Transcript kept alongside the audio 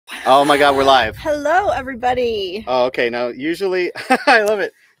Oh my God, we're live. Hello, everybody. Oh, okay. Now, usually, I love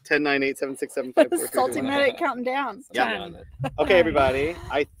it. 10, 9, 8, 7, 6, 7, 5, 4, 3, 2, Salty 1. Medic counting down. Yeah. 10. Okay, everybody.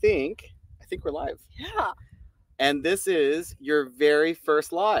 I think we're live. Yeah. And this is your very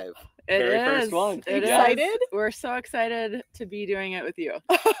first live. Very first one. It excited? Is. We're so excited to be doing it with you.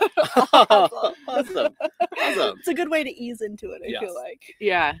 Awesome. It's a good way to ease into it, I feel like.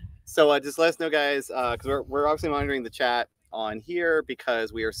 Yeah. So just let us know, guys, because we're obviously monitoring the chat on here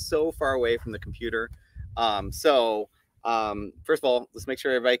because we are so far away from the computer. First of all, let's make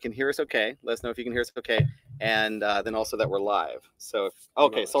sure everybody can hear us okay. Let us know if you can hear us okay. And then also that we're live. So,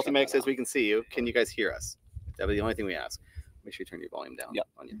 okay, Salty Meg says we can see you. Can you guys hear us? That was the only thing we ask. Make sure you turn your volume down. Yep.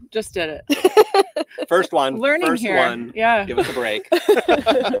 On you. Just did it. First one. Learning first here. One. Yeah. Give us a break. You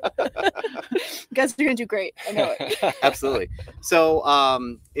guys are going to do great. I know it. Absolutely. So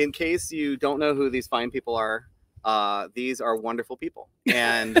in case you don't know who these fine people are, these are wonderful people.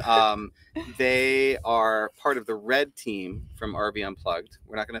 And they are part of the red team from RV Unplugged.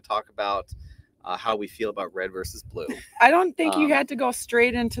 We're not going to talk about how we feel about red versus blue. I don't think you had to go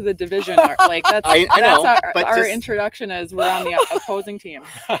straight into the division. Like that's our introduction is we're on the opposing team.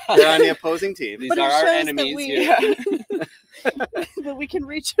 They're on the opposing team. These But are it our shows enemies that here. that we can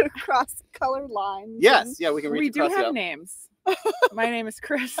reach across colored lines. Yes, yeah, we can reach We do across the have aisle. names. My name is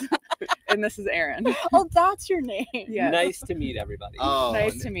Chris, and this is Aaron. Oh, that's your name. Yeah. Nice to meet everybody. Oh,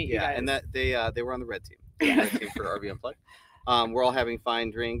 Nice to meet you yeah, guys. and that they were on the red team. The red team for RV Unplugged. We're all having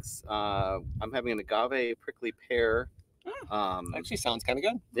fine drinks. I'm having an agave prickly pear. Actually sounds kind of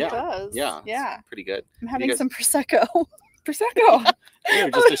good. Yeah, It does. yeah, Yeah. it's pretty good. I'm having guys- some Prosecco. Prosecco. You're I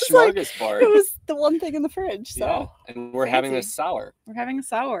was just a like, smorgasbord. It was the one thing in the fridge. So. Yeah. And we're having Fancy. this sour. We're having a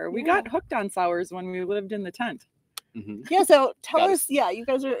sour. We Yeah. got hooked on sours when we lived in the tent. Mm-hmm. Yeah, so tell Got it. us, you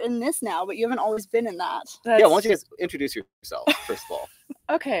guys are in this now, but you haven't always been in that. Yeah, why don't you guys introduce yourself first of all?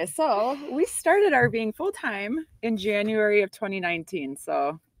 Okay, so we started RVing full time in January of 2019.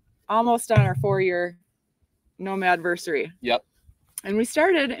 So almost on our 4-year nomadversary. Yep. And we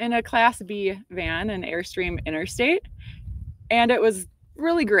started in a Class B van, an Airstream Interstate. And it was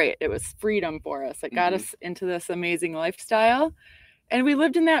really great. It was freedom for us. It got us into this amazing lifestyle. And we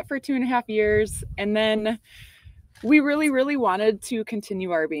lived in that for 2.5 years. And then we really, really wanted to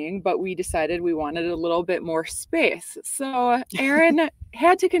continue RVing, but we decided we wanted a little bit more space. So Aaron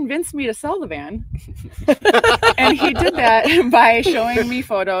had to convince me to sell the van. And he did that by showing me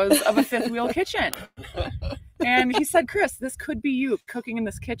photos of a fifth wheel kitchen. And he said, Chris, this could be you cooking in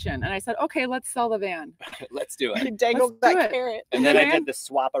this kitchen. And I said, okay, let's sell the van. Let's do You it. dangled Let's do that it. carrot. And then I Man. did the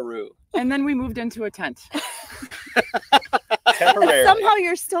swap-a-roo. And then we moved into a tent. Temporarily. Somehow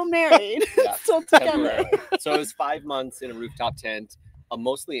you're still married. Yeah, Still together. temporarily. So it was 5 months in a rooftop tent,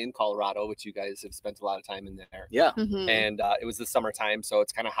 mostly in Colorado, which you guys have spent a lot of time in there. Yeah. Mhm. And it was the summertime, so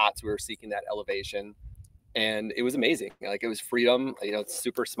it's kind of hot, so we were seeking that elevation. And it was amazing. Like, it was freedom. You know, it's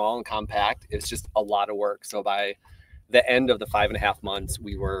super small and compact. It's just a lot of work. So by the end of the 5.5 months,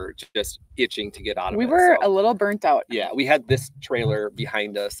 we were just itching to get out of it. We were So, a little burnt out. yeah, we had this trailer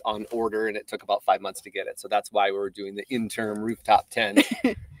behind us on order, and it took about 5 months to get it. So that's why we were doing the interim rooftop tent.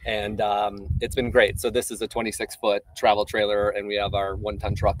 And it's been great. So this is a 26-foot travel trailer, and we have our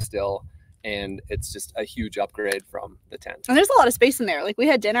 1-ton truck still. And it's just a huge upgrade from the tent. And there's a lot of space in there. Like, we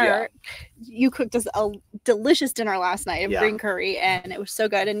had dinner. Yeah. You cooked us a delicious dinner last night of Yeah. green curry, and it was so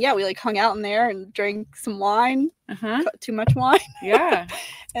good. And yeah, we like hung out in there and drank some wine. Uh-huh. Too much wine. Yeah,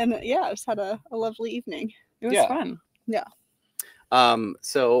 And yeah, just had a lovely evening. it was Yeah. fun.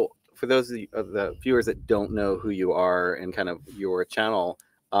 So for those of the viewers that don't know who you are and kind of your channel,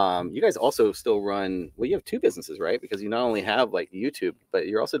 you guys also still run, well, you have 2 businesses, right? Because you not only have like YouTube, but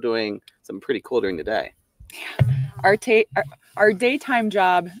you're also doing something pretty cool during the day. Our daytime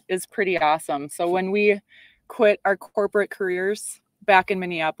job is pretty awesome. So when we quit our corporate careers back in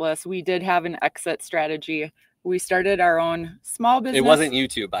Minneapolis, we did have an exit strategy. We started our own small business. It wasn't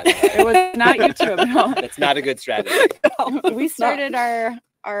YouTube, by the way. It was not YouTube. No. That's not a good strategy. We started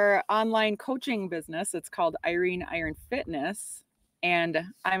our online coaching business. It's called Irene Iron Fitness. And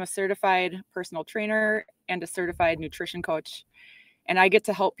I'm a certified personal trainer and a certified nutrition coach. And I get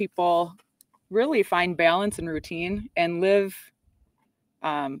to help people really find balance and routine and live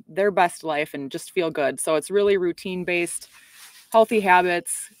their best life and just feel good. So it's really routine based, healthy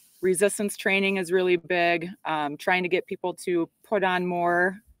habits. Resistance training is really big. Trying to get people to put on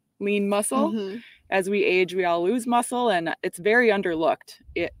more lean muscle. Mhm. As we age, we all lose muscle, and it's very underlooked.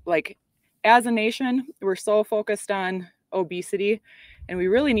 It, like, as a nation, we're so focused on obesity, and we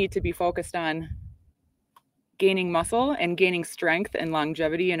really need to be focused on gaining muscle and gaining strength and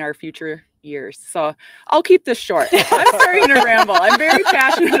longevity in our future years. So I'll keep this short. I'm starting to ramble. I'm very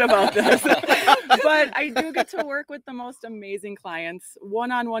passionate about this. But I do get to work with the most amazing clients.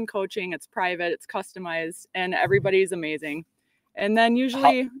 One-on-one coaching, it's private, it's customized, and everybody's amazing. And then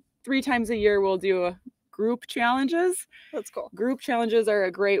usually 3 times a year we'll do group challenges. That's cool. Group challenges are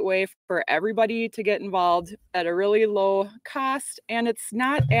a great way for everybody to get involved at a really low cost, and it's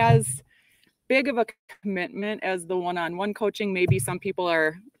not as big of a commitment as the one-on-one coaching. Maybe some people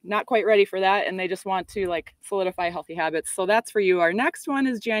are not quite ready for that and they just want to like solidify healthy habits. So that's for you. Our next one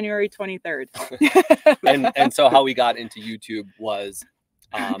is January 23rd. And so how we got into YouTube was,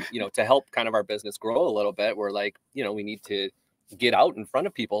 you know, to help kind of our business grow a little bit. We're like, you know, we need to get out in front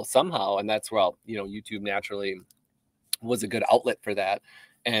of people somehow. And that's where, you know, YouTube naturally was a good outlet for that.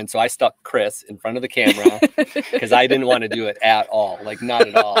 And so I stuck Chris in front of the camera because I didn't want to do it at all, like not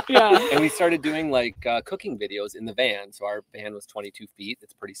at all. Yeah. And we started doing like cooking videos in the van. So our van was 22 feet.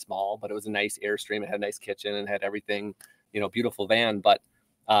 It's pretty small, but it was a nice Airstream. It had a nice kitchen and had everything, you know, beautiful van. But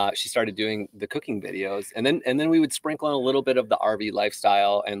she started doing the cooking videos, and then we would sprinkle in a little bit of the RV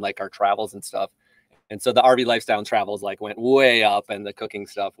lifestyle and like our travels and stuff. And so the RV lifestyle and travels like went way up, and the cooking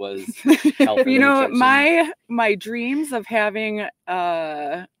stuff was you know, my dreams of having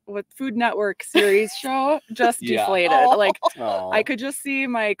what Food Network series show just deflated. Like I could just see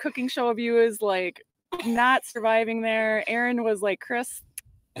my cooking show views like not surviving there. Aaron was like, Chris,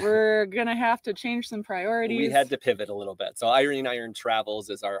 we're gonna have to change some priorities. We had to pivot a little bit. So Irene Iron Travels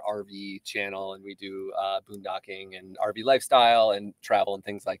is our RV channel, and we do boondocking and RV lifestyle and travel and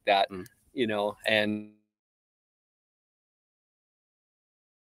things like that. You know, and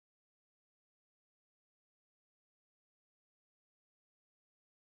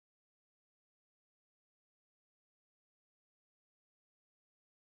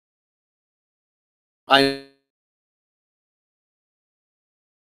I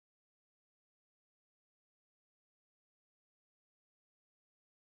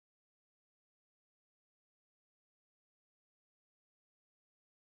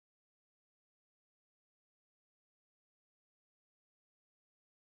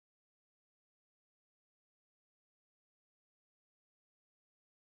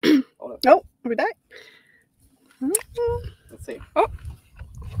Oh, are we back? let's see. Oh.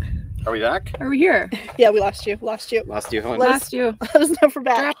 Are we back? Are we here? Yeah, we lost you. Lost you. Lost you. Hold on. Lost you. Let us know if we're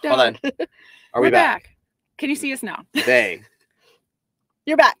back. Dropped out. Hold on. Are we We're back? Can you see us now? They.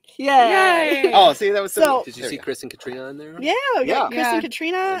 You're back. Yay. Yay. Oh, see, that was So- did you there see we go. Chris and Katrina on there? Yeah, we got Chris Yeah. and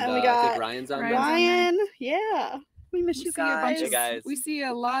Katrina, and we I got think Ryan's on Ryan's there. on Ryan. Yeah. We miss We you see a bunch guys. of Hey, guys. We see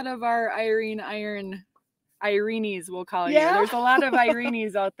a lot of our Irenes, we'll call Yeah. you. There's a lot of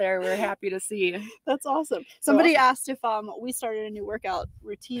Irenes out there. We're happy to see. That's awesome. Somebody asked if we started a new workout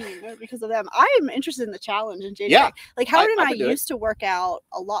routine because of them. I am interested in the challenge and JJ. Yeah. Like Howard and I I could do it. used to work out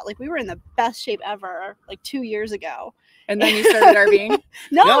a lot. Like we were in the best shape ever like 2 years ago. And then you started RVing?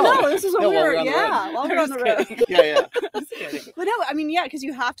 No, this is when No, we while were we're on the road. while we I'm were on the just road. kidding. Yeah. Just kidding. But no, I mean, yeah, because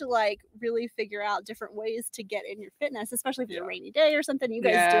you have to like really figure out different ways to get in your fitness, especially if it's a Yeah. rainy day or something. You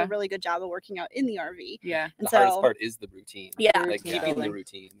guys do Yeah. a really good job of working out in the RV. Yeah. And The hardest so, part is the routine. yeah, Like Routine keeping the building.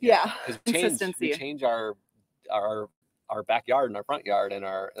 routine. yeah, Because Consistency. we change our backyard and our front yard and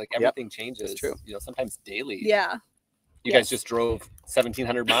our like everything changes. true. You know, sometimes daily. yeah. You Yes. guys just drove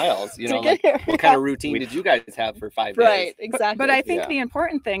 1,700 miles. You To know, get like here, what kind of routine We- did you guys have for 5 Right, days? exactly. But I think Yeah. the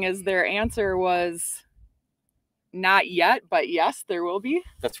important thing is their answer was not yet, but yes, there will be.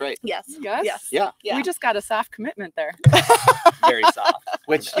 That's right. yes, Yes. yes, Yeah. yeah. We just got a soft commitment there. Very soft.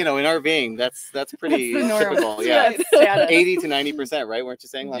 Which, you know, in RVing, that's pretty That's the norm. typical. Yeah. That's status. 80 to 90%, right? Weren't you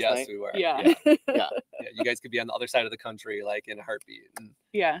saying last Yes, night? we were. Yeah. Yeah. You guys could be on the other side of the country, like in a heartbeat.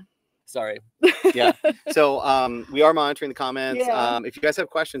 Yeah. Sorry. Yeah. So we are monitoring the comments. Yeah. If you guys have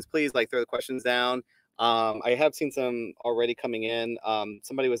questions, please like throw the questions down. I have seen some already coming in.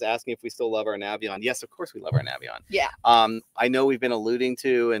 Somebody was asking if we still love our Navion. Yes, of course we love our Navion. Yeah. I know we've been alluding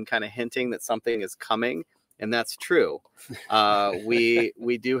to and kind of hinting that something is coming, and that's true.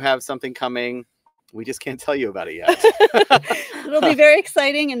 We do have something coming. We just can't tell you about it yet. It'll be very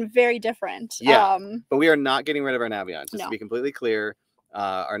exciting and very different. Yeah. But we are not getting rid of our Navion. Just No. to be completely clear,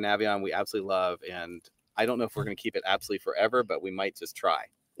 our Navion we absolutely love, and I don't know if we're going to keep it absolutely forever, but we might just try.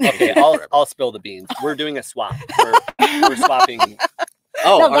 Okay, I'll spill the beans. We're doing a swap. We're swapping.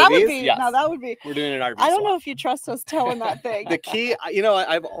 Oh, no, that would RVs? be. Yes. No, that would be. We're doing an RV I don't swap. know if you trust us telling that thing. The key, you know,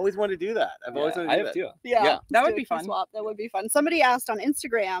 I've always wanted to do that. I've always wanted to I do have that. too. Yeah, Yeah. That let's would do be a key fun. swap. That would be fun. Somebody asked on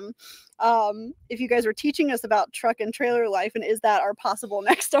Instagram if you guys were teaching us about truck and trailer life, and is that our possible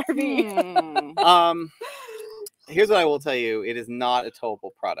next RV? Hmm. Here's what I will tell you: it is not a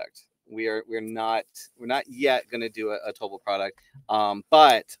towable product. we're not yet going to do a towable product.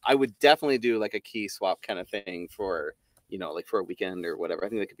 But I would definitely do like a key swap kind of thing for, you know, like for a weekend or whatever. I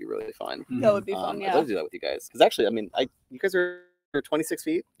think that could be really fun. That would be fun. I'd Yeah. love to do that with you guys, because actually, I mean, you guys are 26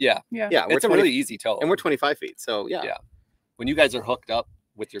 feet. Yeah. We're It's a 20 really easy tow. and we're 25 feet. So yeah. When you guys are hooked up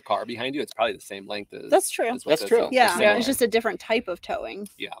with your car behind you, it's probably the same length as. That's true. as what That's this true. is. Yeah. They're It's similar. just a different type of towing.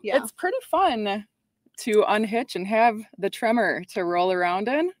 Yeah. Yeah. It's pretty fun to unhitch and have the Tremor to roll around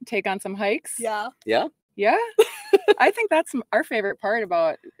in, take on some hikes. Yeah. Yeah. Yeah. I think that's our favorite part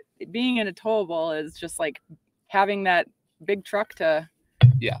about being in a towable is just like having that big truck to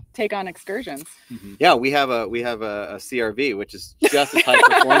take on excursions. Yeah, we have a CRV, which is just as high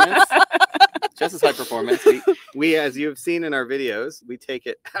performance. Just as high performance. We, as you've seen in our videos, we take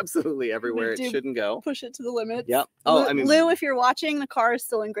it absolutely everywhere it do. shouldn't go. Push it to the limits. Yep. Oh, I mean, Lou, if you're watching, the car is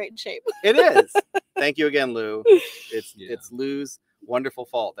still in great shape. it is. Thank you again, Lou. It's Yeah. it's Lou's wonderful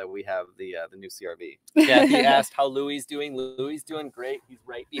fault that we have the new CRV. Kathy asked how Louie's doing. Louie's doing great. He's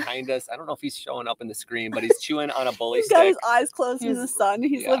right behind us. I don't know if he's showing up in the screen, but he's chewing on a bully He's got stick. his eyes closed in the sun.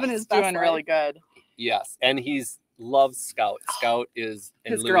 He's living his best Doing life. really good. Yes, and he's loves Scout. Scout is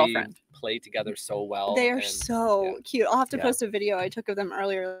and His Louie girlfriend. play together so well. They are and so cute. I'll have to Yeah. post a video I took of them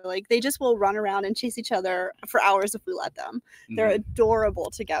earlier. Like they just will run around and chase each other for hours if we let them. They're Mhm.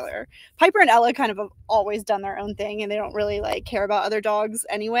 adorable together. Piper and Ella kind of have always done their own thing and they don't really like care about other dogs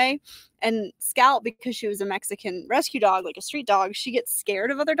anyway. And Scout, because she was a Mexican rescue dog, like a street dog, she gets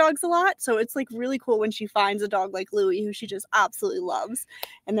scared of other dogs a lot. So it's like really cool when she finds a dog like Louie who she just absolutely loves.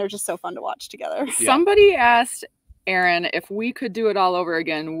 And they're just so fun to watch together. Yeah. Somebody asked Aaron if we could do it all over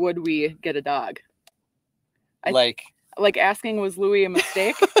again, would we get a dog? like Like asking, was Louis a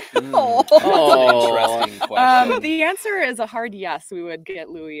mistake? Oh. That's an interesting question. The answer is a hard yes. We would get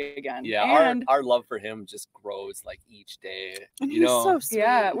Louis again. Yeah, and our love for him just grows like each day. And You he's know, so sweet.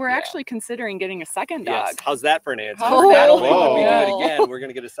 yeah, we're Yeah. actually considering getting a second dog. yes. How's that for an answer? How's that? Not only would we do Whoa. it again, we're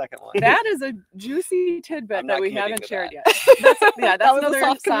gonna get a second one. That is a juicy tidbit I'm that not we committing haven't to shared that. yet. That's That was a another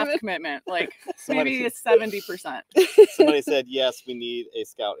soft soft commitment. commitment. Like Somebody maybe said- 70%. Somebody said yes, we need a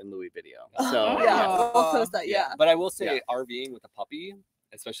Scout and Louis video. So Yeah, Oh. we'll post that. Yeah. But I will say Yeah. RVing with a puppy,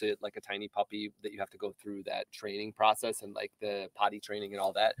 especially like a tiny puppy that you have to go through that training process and like the potty training and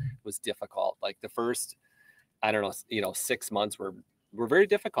all that was difficult. Like the first, I don't know, 6 months were very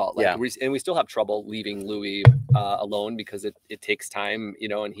difficult. Like Yeah. we still have trouble leaving Louis alone because it takes time,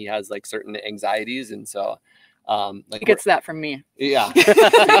 and he has like certain anxieties. And so like He gets that from me. yeah,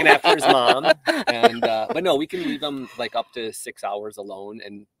 taking after his mom. And but no, we can leave him like up to 6 hours alone.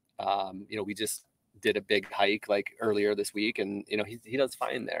 And we just did a big hike like earlier this week, and he does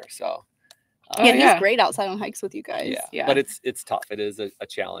fine there. So Oh, Yeah, yeah. he's great outside on hikes with you guys. yeah. But it's tough. It is a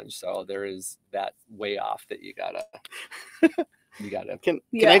challenge. So there is that way off that you gotta can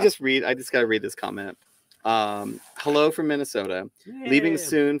Yeah. I just read? I just gotta read this comment. Hello from Minnesota. Leaving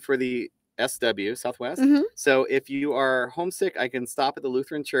soon for the SW Southwest. Mhm. So if you are homesick, I can stop at the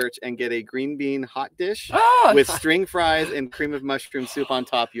Lutheran Church and get a green bean hot dish Oh, with string fries and cream of mushroom soup on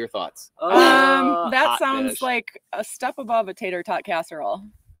top. Your thoughts? that hot sounds dish. like a step above a tater tot casserole.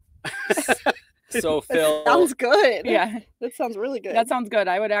 So That Phil. sounds good. Yeah, That sounds really good. that sounds good.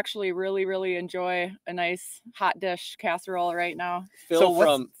 I would actually really, really enjoy a nice hot dish casserole right now. So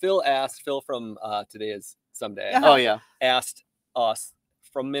what's- Phil from Today Is Someday Uh-huh. Oh yeah. asked us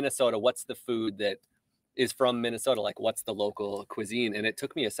from Minnesota, what's the food that is from Minnesota? Like, what's the local cuisine? And it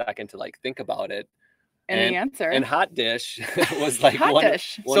took me a second to like think about it. And the answer, And hot dish was like hot one.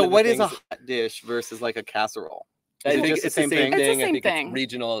 dish. one So of the what is a things- hot dish versus like a casserole? I Is it think just it's the the same same thing? thing. It's the I same think thing. it's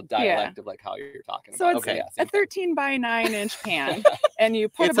regional dialect of like how you're talking So about. it's Okay. Yeah, a same thing. 13 by 9 inch pan, and you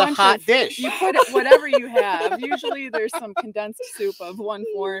put It's a a bunch hot of dish. You put whatever you have. Usually there's some condensed soup of one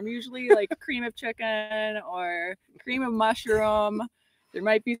form, usually like cream of chicken or cream of mushroom. There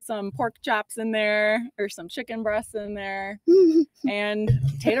might be some pork chops in there or some chicken breasts in there. And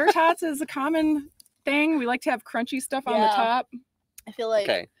tater tots is a common thing. We like to have crunchy stuff on the Yeah. top. I feel like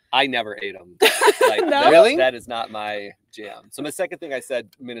Okay. I never ate them. Like, No? Really? That is not my jam. So my second thing I said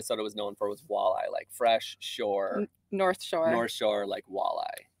Minnesota was known for was walleye, like fresh shore, North Shore. North Shore, like walleye.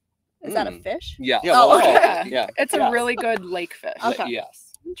 is that a Mm. fish? Yeah. Yeah. Oh, well, okay. Yeah. Yeah. It's Yes. a really good lake fish. Okay.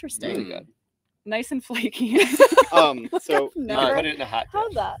 Yes. Interesting. Really Mm. good. Nice and flaky. So You Never can put it in a hot How's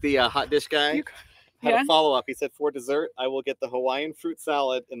dish. that? the hot dish guy You- had yeah. a follow up. He said, for dessert, I will get the Hawaiian fruit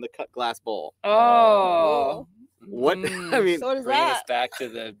salad in the cut glass bowl. Oh. What? Mm. I mean, So what is Bringing us that? back to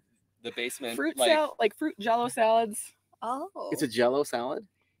the basement. Fruit like, salad, like fruit jello salads. Oh. it's a Jello salad.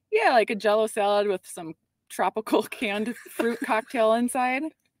 Yeah, like a jello salad with some tropical canned fruit cocktail inside.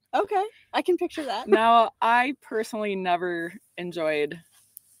 Okay. I can picture that. Now, I personally never enjoyed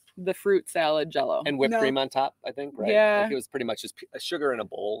the fruit salad Jello. And whipped No. cream on top, I think, right? Yeah. Like it was pretty much just sugar in a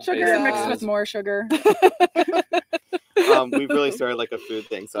bowl. Sugar Yeah. mixed with more sugar. We've really started like a food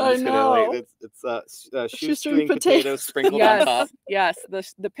thing, so I'm I just gonna like know. it's Shoestring shoestring potatoes potatoes. sprinkled on top. Yes,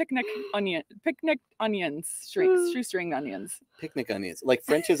 the picnic onions, shoestring onions. Picnic onions, like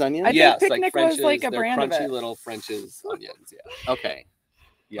French's onions. I think Yes, Picnic like was French's, like a they're brand of crunchy it. little French's onions. Yeah. Okay.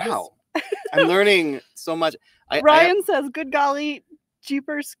 Yes. Wow. I'm learning so much. Ryan says, "Good golly,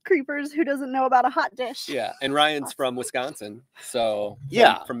 jeepers creepers, who doesn't know about a hot dish?" Yeah, and Ryan's from Wisconsin, so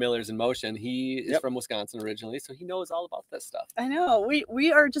Yeah. from Miller's in Motion. He is Yep. from Wisconsin originally, so he knows all about this stuff. I know.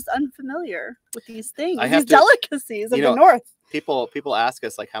 We are just unfamiliar with these things, I these have to- delicacies of you the know, North. people ask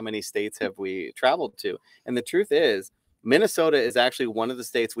us like how many states have we traveled to, and the truth is Minnesota is actually one of the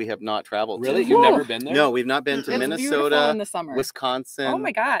states we have not traveled Really, to. you've Whoa. never been there? No, we've not been to It's beautiful in Minnesota, the summer. Wisconsin, Oh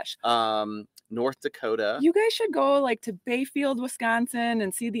my gosh. North Dakota. You guys should go like to Bayfield, Wisconsin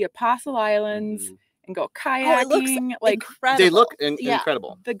and see the Apostle Islands Mhm. and go Oh, it looks kayaking, like incredible. They look Yeah.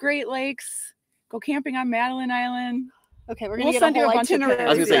 incredible. the Great Lakes, go camping on Madeline Island. Okay, we're We'll gonna get send a you whole a bunch of itinerary. I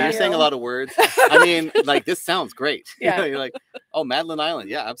was gonna say Yeah. you're saying a lot of words. I mean, like this sounds great. Yeah. You're like, oh, Madeline Island.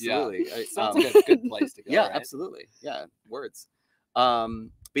 Yeah, absolutely. Sounds like a good place to go. Yeah, right? absolutely. Yeah, words.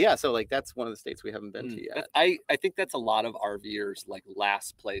 But yeah, so like that's one of the states we haven't been to yet. I think that's a lot of RVers like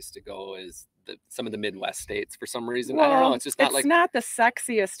last place to go is some of the Midwest states for some reason. I don't know. Well, It's just not like not the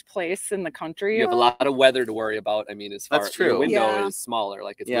sexiest place in the country. you have a lot of weather to worry about. I mean, as far That's as your true. window Yeah. is smaller,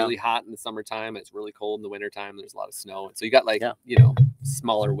 like it's Yeah. really hot in the summertime, it's really cold in the wintertime. There's a lot of snow, and so you got like Yeah.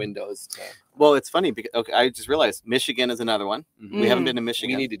 smaller windows. Well, it's funny because okay, I just realized Michigan is another one. Mhm. We haven't Mm. been to We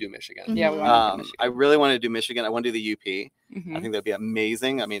Michigan. need to do Michigan. Yeah, we Mhm. want to go to I Michigan. really want to do Michigan. I want to do the UP. Mhm. I think that'd be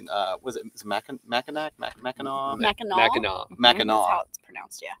amazing. I mean, was it Mackinac? Mackinac? Mackinac. Mackinac. That's Mackinac. how it's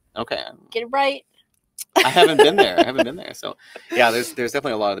pronounced. Yeah, Okay. get it right. I haven't been there. So yeah, there's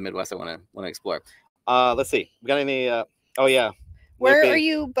definitely a lot of the Midwest I want to explore. Let's see. We got any? Oh yeah. Where Whippy. are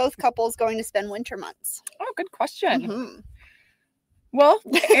you both couples going to spend winter months? Oh, good question. Mhm. Well,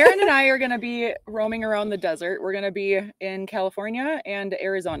 Aaron and I are going to be roaming around the desert. We're going to be in California and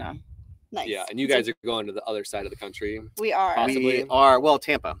Arizona. Nice. Yeah, and you guys are going to the other side of the country. We are. Possibly. We are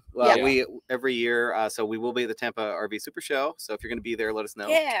Tampa. Yeah. We every year. So we will be at the Tampa RV Super Show. So if you're going to be there, let us know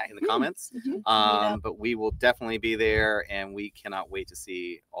Yeah. in the comments. Mhm. But we will definitely be there, and we cannot wait to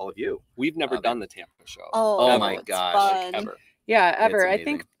see all of you. We've never Okay. done the Tampa show. Oh, my it's gosh, fun. Ever. Yeah, It's ever. I amazing.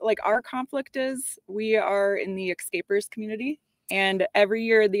 think like our conflict is we are in the Escapers community, and every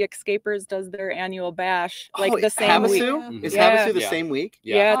year the Escapers does their annual bash like the same week. Havasu? Is Yeah. Havasu the Yeah. same week?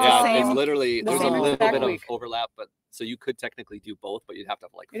 Yeah, it's the It's same- literally the there's a same little exact bit week. of overlap, but so you could technically do both, but you'd have to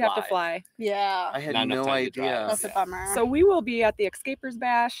like You'd have to fly. Yeah. I had Not enough no time to drive. idea. That's a Yeah. bummer. So we will be at the Escapers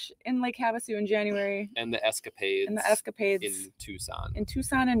bash in Lake Havasu in January, And the escapades and the Escapades in Tucson. in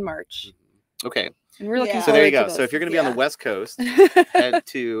Tucson in March. Okay, And we're looking Yeah. so there you forward go. to So if you're going to be on Yeah. the West Coast, head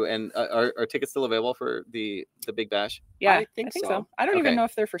to and are tickets still available for the big bash? yeah, I think so. so. I don't Okay. even know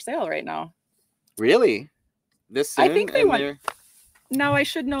if they're for sale right now. Really? This soon? I think they And went- they're- Now I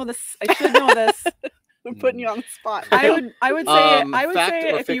should know this. I should know this. We're putting you on the spot. I would Fact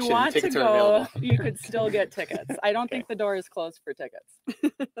say or if you fiction, want to tickets are go, available. you could still get tickets. I don't think the door is closed for tickets.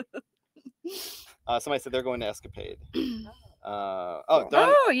 Somebody said they're going to Escapade. Don,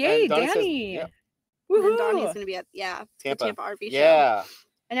 Oh, yay, and Donnie says- Danny. yeah, And then Donnie's Woohoo. gonna be at the Tampa. Tampa RV show. Yeah.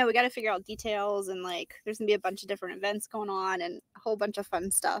 I know we got to figure out details and like there's gonna be a bunch of different events going on and a whole bunch of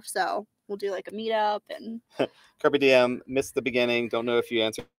fun stuff. So we'll do like a meetup and Carpe Diem, missed the beginning. Don't know if you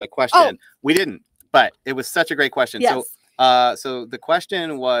answered the question. We didn't, but it was such a great question. yes. So the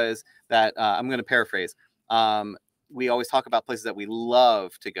question was that I'm going to paraphrase. We always talk about places that we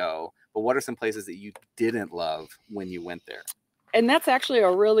love to go, but what are some places that you didn't love when you went there? And that's actually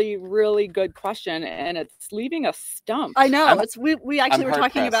a really, really good question, and it's leaving us stumped. I know. I'm- It's we actually I'm were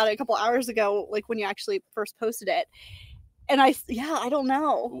talking about hard-pressed. it a couple hours ago, like when you actually first posted it. And I don't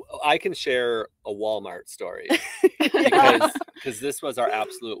know. I can share a Walmart story Yeah. because this was our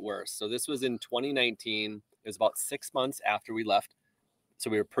absolute worst. So this was in 2019. It was about 6 months after we left. So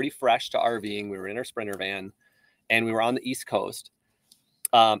we were pretty fresh to RVing. We were in our Sprinter van and we were on the East Coast.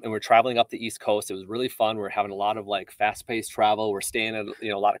 And we're traveling up the East Coast. It was really fun. We're having a lot of like fast-paced travel. We're staying at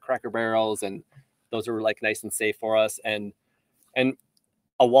a lot of Cracker Barrels, and those were like nice and safe for us. And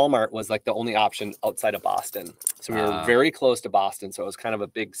a Walmart was like the only option outside of Boston. So we were Ah. very close to Boston. So it was kind of a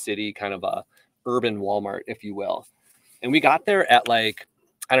big city, kind of a urban Walmart, if you will. And we got there at like,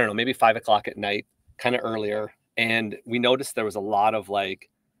 I don't know, maybe 5 o'clock at night, kind of earlier. And we noticed there was a lot of like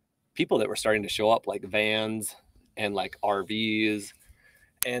people that were starting to show up, like vans and like RVs.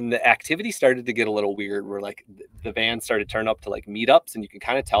 And the activity started to get a little weird where like the van started to turn up to like meetups, and you can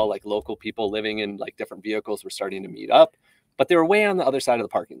kind of tell like local people living in like different vehicles were starting to meet up, but they were way on the other side of the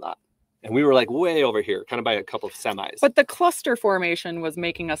parking lot. And we were like way over here, kind of by a couple of semis. But the cluster formation was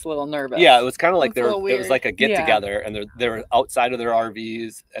making us a little nervous. Yeah, it was kind of like That's a it little was like a get Yeah. together, and they were outside of their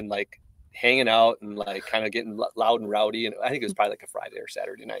RVs and like hanging out and like kind of getting loud and rowdy. And I think it was probably like a Friday or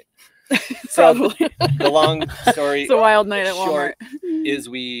Saturday night. So Probably. the long story It's a wild night at Walmart. short is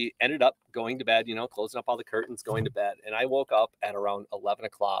we ended up going to bed, you know, closing up all the curtains, going to bed. And I woke up at around 11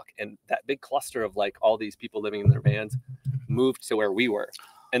 o'clock, and that big cluster of like all these people living in their vans moved to where we were.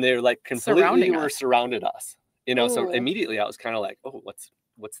 And they're like completely surrounded us, you know. So Ooh. immediately I was kind of like, oh,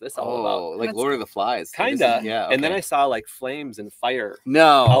 what's this all about? Like That's- Lord of the Flies. Kind of. Yeah. And then okay. I saw like flames and fire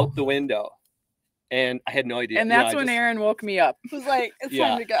no. out the window. And I had no idea. And you know, that's I when just- Aaron woke me up. It was like, it's Yeah.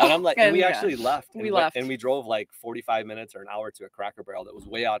 time to go. And I'm like, and we Yeah. actually left. And We left. And we drove like 45 minutes or an hour to a Cracker Barrel that was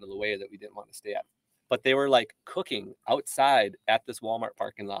way out of the way that we didn't want to stay at. But they were like cooking outside at this Walmart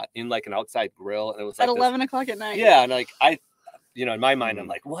parking lot in like an outside grill. And it was like At this- 11 o'clock at night. Yeah. And like, you know, in my mind, I'm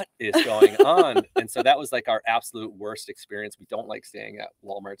like, what is going on? And so that was like our absolute worst experience. We don't like staying at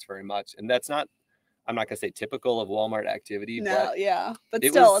Walmarts very much. And that's not, I'm not going to say typical of Walmart activity, No, but yeah. But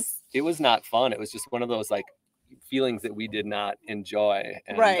it still, it was not fun. It was just one of those like feelings that we did not enjoy.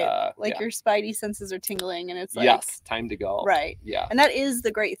 And, right. Like yeah. your spidey senses are tingling, and it's like, Yes, time to go. right. Yeah. And that is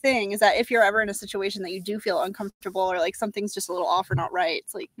the great thing, is that if you're ever in a situation that you do feel uncomfortable or like something's just a little off or not right,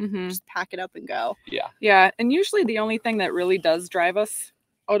 it's like, Mhm. just pack it up and go. Yeah. Yeah. And usually the only thing that really does drive us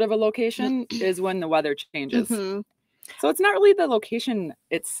out of a location is when the weather changes. Mhm. So it's not really the location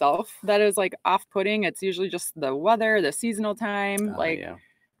itself that is like off-putting. It's usually just the weather, the seasonal time. Oh, yeah.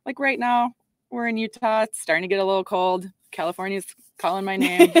 Like right now, we're in Utah. It's starting to get a little cold. California's calling my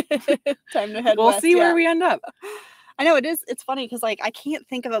name. Time to head We'll west, see where yeah. we end up. I know it is. It's funny because like I can't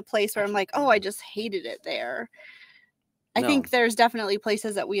think of a place where I'm like, oh, I just hated it there. I No. think there's definitely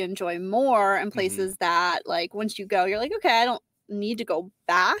places that we enjoy more, and Mhm. places that like once you go, you're like, okay, I don't need to go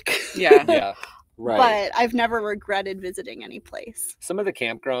back. Yeah. Yeah. Right. But I've never regretted visiting any place. Some of the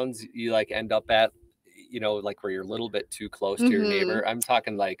campgrounds you like end up at, you know, like where you're a little bit too close to your Mhm. neighbor. I'm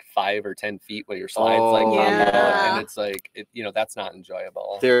talking like 5 or 10 feet where your slides like Oh, pop out, yeah. and it's like, you know, that's not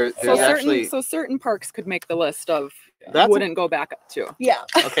enjoyable. there's So actually certain parks could make the list of That's a- wouldn't go back up to. Yeah.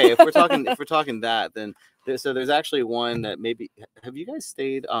 okay. If we're talking that, then there's actually one that maybe have you guys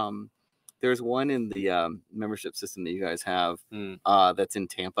stayed? There's one in the membership system that you guys have Mm. that's in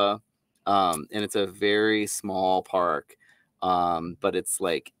Tampa, and it's a very small park, but it's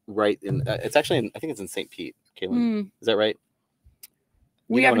like right in. It's actually I think it's in St. Pete. Katelyn, Hmm. is that right?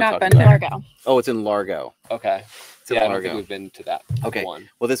 You We know have what I'm not talking been about. there. Largo. Oh, it's in Largo. Okay. It's in Yeah, I don't think Largo. we've been to that Okay. one.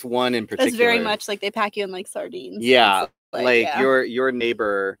 Well, this one in particular. It's very much like they pack you in like sardines. Yeah, It's like yeah. your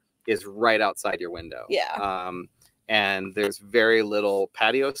neighbor is right outside your window. Yeah. And there's very little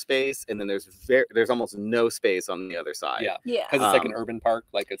patio space, and then there's almost no space on the other side. Yeah. Yeah. Because it's like an Um, urban park,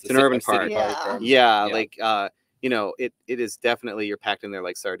 like it's an urban a city park. Yeah. or- Yeah, Yeah. like you know, it is definitely you're packed in there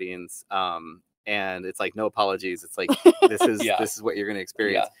like sardines. And it's like no apologies. It's like this is Yeah. this is what you're gonna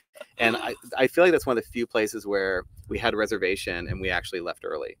experience. And I feel like that's one of the few places where we had a reservation and we actually left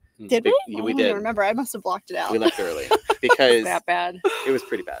early. Did Be- we? we I don't did. even remember. I must have blocked it out. We left early because That bad. it was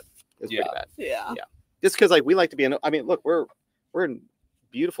pretty bad. It was Yeah. pretty bad. Yeah. Just because like we like to be in. I mean, look, we're in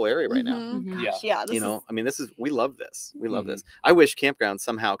a beautiful area right now. Mhm. Mhm. Yeah. Gosh, yeah. This You know, I mean, we love this. We love Mhm. this. I wish campgrounds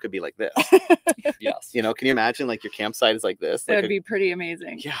somehow could be like this. Yes. You know, can you imagine like your campsite is like this? Like That'd a- be pretty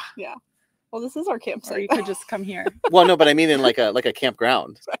amazing. yeah. well, this is our Or campsite. you could just come here. Well, no, but I mean in like a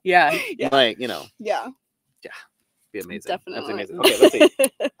campground. Yeah. Yeah. Like, you know, yeah. be amazing. Definitely. That's amazing. Okay, let's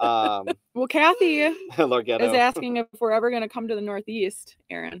see. Well, Kathy is Larghetto. asking if we're ever going to come to the Northeast,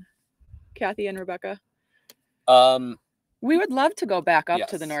 Aaron. Kathy and Rebecca. We would love to go back up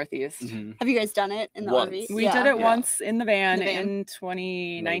to the Yes. Northeast. Mhm. Have you guys done it in the Once. RV? We Yeah. did it Yeah. once in the van, The van. in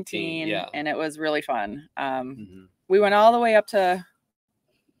 2019, yeah. and it was really fun. Mhm. We went all the way up to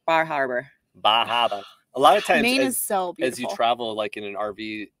Bar Harbor. Bahama. A lot of times, Maine as, is so beautiful. as you travel, like in an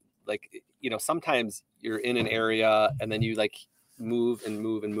RV, like, you know, sometimes you're in an area and then you like move and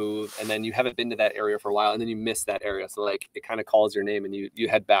move and move, and then you haven't been to that area for a while, and then you miss that area. So like it kind of calls your name and you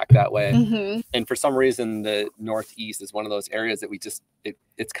head back that way. Mhm. And for some reason, the Northeast is one of those areas that we just,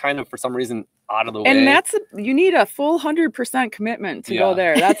 it's kind of for some reason out of the way. And you need a full 100% commitment to go Yeah.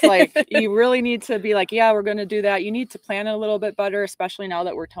 there. That's like, you really need to be like, yeah, we're going to do that. You need to plan it a little bit better, especially now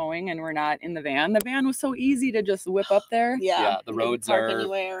that we're towing and we're not in the van. The van was so easy to just whip up there. Yeah. Yeah, the you can roads park are-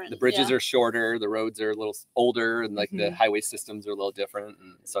 anywhere the and- bridges yeah. are shorter, the roads are a little older, and like the Mhm. highway systems are a little different.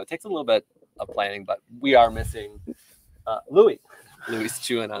 And so it takes a little bit of planning, but we are missing Louis. Louis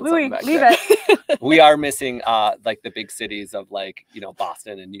chewing on Louis, something back leave there. it. We are missing like the big cities of like, you know,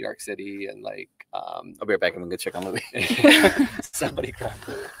 Boston and New York City and like I'll be right back and we'll go check on Louis. somebody grabbed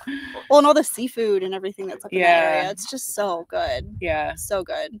Louis. Well, and all the seafood and everything that's up in that Yeah. area. It's just so good. Yeah. So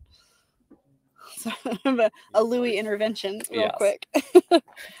good. So a Louis intervention real Yes. quick.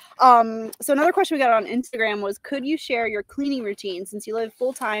 So another question we got on Instagram was, could you share your cleaning routine since you live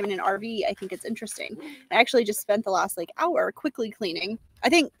full time in an RV? I think it's interesting. I actually just spent the last like hour quickly cleaning. I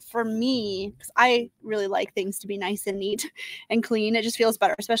think for me, 'cause I really like things to be nice and neat and clean. It just feels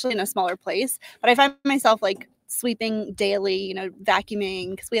better, especially in a smaller place. But I find myself like sweeping daily, you know,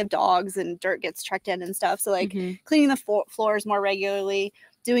 vacuuming because we have dogs and dirt gets trucked in and stuff. So like Mhm. cleaning the floors more regularly,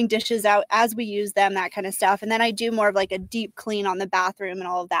 doing dishes out as we use them, that kind of stuff. And then I do more of like a deep clean on the bathroom and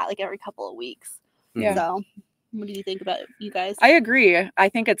all of that, like every couple of weeks. Yeah. So what do you think about it, you guys? I agree. I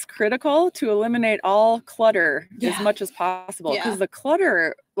think it's critical to eliminate all clutter Yeah. as much as possible Yeah. because the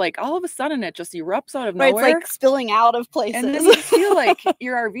clutter, like all of a sudden, it just erupts out of Right, nowhere. it's like spilling out of places. And then you feel like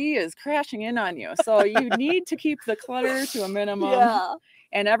your RV is crashing in on you. So you need to keep the clutter to a minimum. yeah.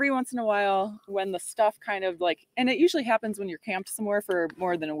 And every once in a while, when the stuff kind of like, and it usually happens when you're camped somewhere for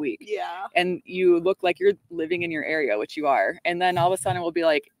more than a week Yeah. and you look like you're living in your area, which you are. And then all of a sudden we'll be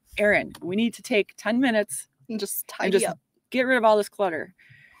like, Erin, we need to take 10 minutes And just tidy and just up. get rid of all this clutter.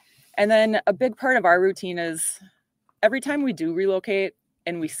 And then a big part of our routine is every time we do relocate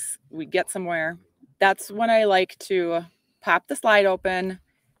and we get somewhere, that's when I like to pop the slide open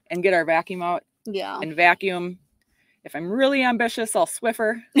and get our vacuum out Yeah. and vacuum. If I'm really ambitious, I'll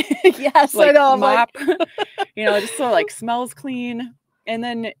Swiffer, Yes, I like know. I'm like, mop, you know, just so it, like smells clean. And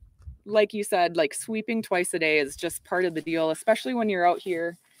then, like you said, like sweeping twice a day is just part of the deal, especially when you're out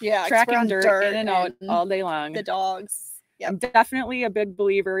here yeah, 'cause we're tracking on dirt in and out and all day long. the dogs. I'm definitely a big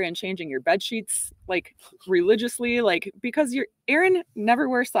believer in changing your bed sheets like religiously, like because Erin never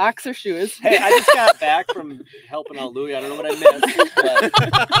wears socks or shoes. Hey, I just got back from helping out Louis. I don't know what I missed, but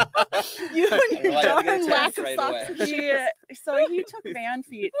You and your Well, I gotta get a darn chance lack of right socks away. and shoes. So he took van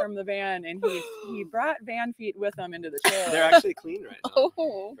feet from the van and he brought van feet with him into the trailer. they're actually clean right now.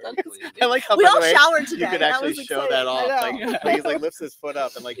 Oh, Very that's clean. I like how, we by all the way, showered today. you could That actually was show exciting. that I off. know. Like he's like lifts his foot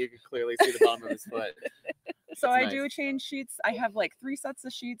up and like you could clearly see the bottom of his foot. So That's I nice. do change sheets. I have like 3 sets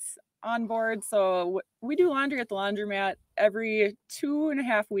of sheets on board. So we do laundry at the laundromat every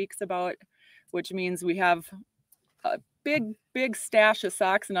 2.5 weeks about, which means we have a big stash of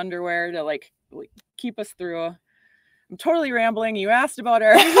socks and underwear to like keep us through. I'm totally rambling. You asked about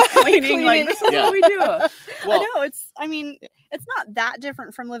our cleaning. Like this is Yeah. what we do. I Well, know I mean, it's not that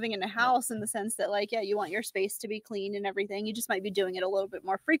different from living in a house in the sense that like, yeah, you want your space to be clean and everything. You just might be doing it a little bit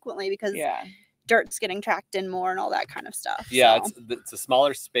more frequently because Yeah. dirt's getting tracked in more and all that kind of stuff. Yeah, so. it's a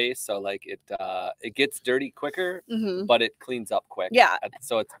smaller space, so like it gets dirty quicker, Mhm. but it cleans up quick. Yeah.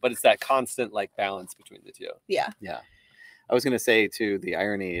 So it's that constant like balance between the two. Yeah. I was going to say too, the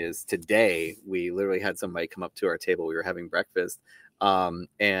irony is today we literally had somebody come up to our table. We were having breakfast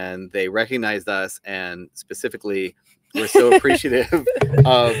and they recognized us and specifically were so appreciative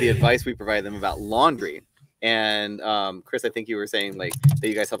of the advice we provide them about laundry. And Chris, I think you were saying like that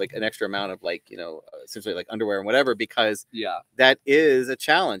you guys have like an extra amount of like, you know, essentially like underwear and whatever, because Yeah. that is a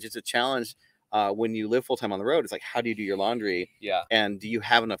challenge. It's a challenge when you live full time on the road. It's like, how do you do your laundry? Yeah. And do you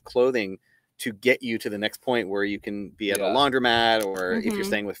have enough clothing to get you to the next point where you can be at a Yeah. laundromat or if you're Mhm.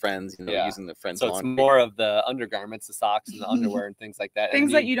 staying with friends, you know, Yeah. using the friends' So it's laundry. more of the undergarments, the socks and the underwear and things like that.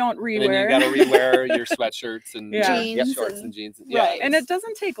 Things that you don't and then you rewear. got to rewear your sweatshirts and Yeah. Jeans shorts and- and jeans. right. And it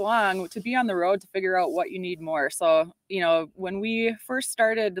doesn't take long to be on the road to figure out what you need more. So, you know, when we first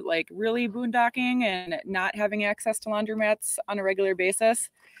started like really boondocking and not having access to laundromats on a regular basis,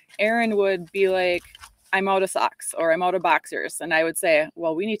 Erin would be like, I'm out of socks or I'm out of boxers. And I would say,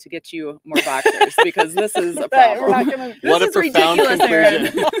 well, we need to get you more boxers because this is a Right, we're problem. not gonna. What a is profound ridiculous, Erin.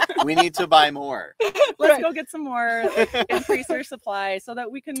 conclusion. We need to buy more. Let's Right. go get some more, increase our supply so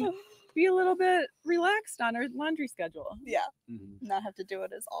that we can be a little bit relaxed on our laundry schedule. Yeah, Mhm. not have to do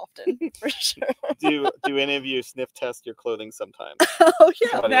it as often for sure. Do any of you sniff test your clothing sometimes? Oh yeah,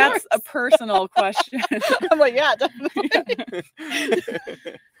 Somebody That's a personal question. I'm like, yeah, definitely.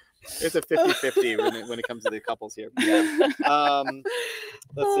 It's a 50-50 when it comes to the couples here. Let's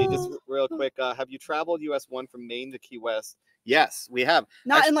see, just real quick. Have you traveled US 1 from Maine to Key West? Yes, we have.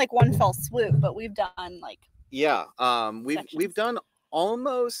 Not in like one fell swoop, but we've done like Yeah. We've sections. done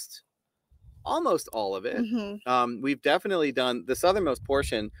almost all of it. Mhm. We've definitely done the southernmost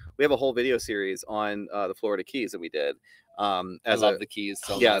portion. We have a whole video series on the Florida Keys that we did. I As love a the keys.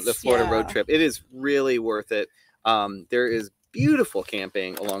 So yeah, much. the Florida road Yeah. trip. It is really worth it. There is beautiful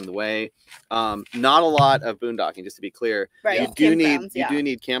camping along the way. Not a lot of boondocking, just to be clear. Right. You do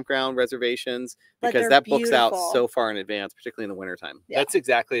need campground reservations because that books out so far in advance, particularly in the wintertime. Yeah. That's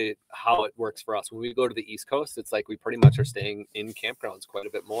exactly how it works for us. When we go to the East Coast, it's like we pretty much are staying in campgrounds quite a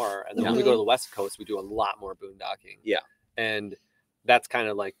bit more. And then when we go to the West Coast, we do a lot more boondocking. Yeah. And that's kind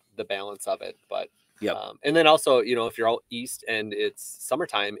of like the balance of it. But Yep. And then also, you know, if you're out east and it's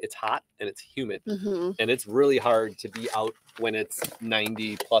summertime, it's hot and it's humid, and it's really hard to be out when it's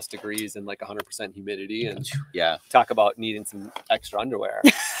 90 plus degrees and like 100% humidity. And talk about needing some extra underwear.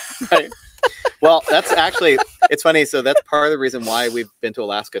 Right. Well, that's actually, it's funny. So that's part of the reason why we've been to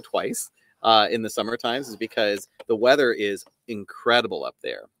Alaska twice in the summer times, is because the weather is incredible up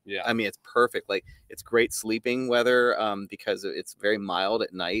there. Yeah. I mean, it's perfect. Like, it's great sleeping weather because it's very mild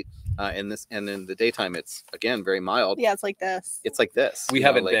at night. And in the daytime, it's again very mild. Yeah, it's like this. It's like this. We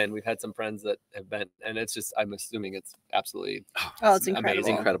haven't been. We've had some friends that have been, and it's just, I'm assuming it's absolutely it's incredible.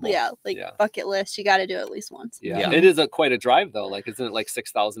 amazing. Incredible. Yeah, bucket list. You got to do it at least once. Yeah. It is quite a drive though. Like, isn't it like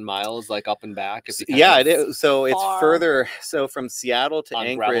 6,000 miles, like up and back? It is. So it's further. So from Seattle to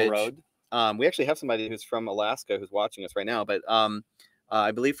Anchorage. Gravel Road. We actually have somebody who's from Alaska who's watching us right now, but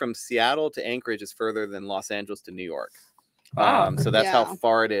I believe from Seattle to Anchorage is further than Los Angeles to New York. Wow. So that's how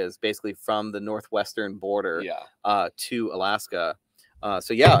far it is, basically from the northwestern border to Alaska.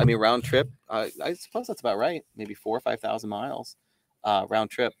 So yeah, I mean, round trip, I suppose that's about right. Maybe 4,000 or 5,000 miles round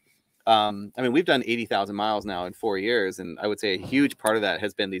trip. I mean, we've done 80,000 miles now in 4 years, and I would say a huge part of that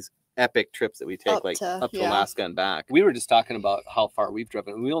has been these epic trips that we take up to Alaska and back. We were just talking about how far we've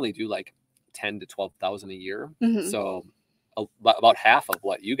driven. We only do like 10 to 12,000 a year, so about half of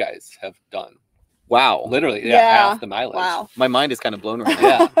what you guys have done. Wow. Literally, half the mileage. Wow. My mind is kind of blown right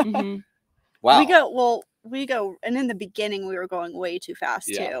now. Wow. We go, and in the beginning, we were going way too fast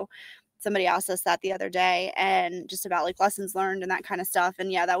too. Somebody asked us that the other day, and just about like lessons learned and that kind of stuff.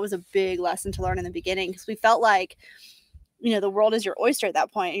 And yeah, that was a big lesson to learn in the beginning, because we felt like, you know, the world is your oyster at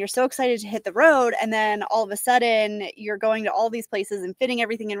that point, and you're so excited to hit the road, and then all of a sudden you're going to all these places and fitting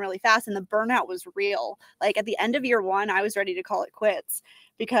everything in really fast, and the burnout was real. Like, at the end of year one, I was ready to call it quits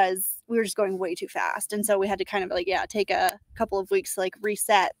because we were just going way too fast. And so we had to kind of like, take a couple of weeks to like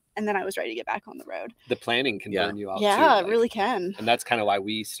reset, and then I was ready to get back on the road. The planning can burn you out too. Yeah, it really can. And that's kind of why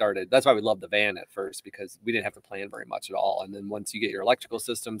we started. That's why we loved the van at first, because we didn't have to plan very much at all. And then once you get your electrical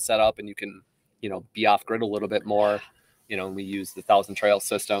system set up and you can, you know, be off grid a little bit more, you know, we use the 1,000 Trail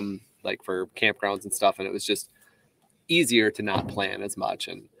system like for campgrounds and stuff. And it was just easier to not plan as much.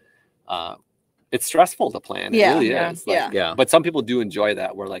 And it's stressful to plan. It really is. Like, but some people do enjoy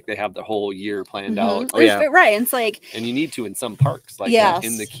that, where like they have the whole year planned out. Right. It's like, and you need to in some parks, like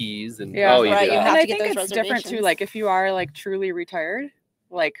in the Keys. And you have and to I get think those it's different too. Like, if you are like truly retired,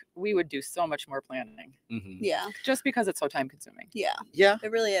 like, we would do so much more planning. Just because it's so time consuming. Yeah, it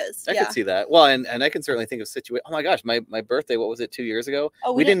really is. I could see that. Well, and I can certainly think of situations. Oh my gosh, my birthday, what was it, 2 years ago?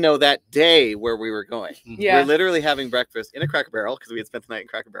 We didn't know that day where we were going. We're literally having breakfast in a Cracker Barrel, because we had spent the night in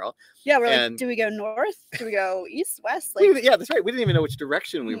Cracker Barrel. We're like, do we go north? Do we go east, west? Like, that's right. We didn't even know which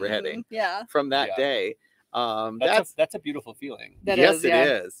direction we were heading. From that day. That's a beautiful feeling. Yes, it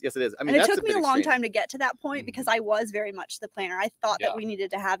is. Yes, it is. I mean, and it took me a long time to get to that point, because I was very much the planner. I thought that we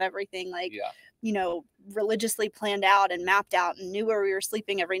needed to have everything like, you know, religiously planned out and mapped out, and knew where we were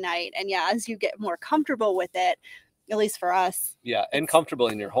sleeping every night. And as you get more comfortable with it, at least for us. And comfortable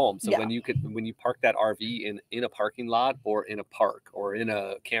in your home. So when you park that RV in a parking lot, or in a park, or in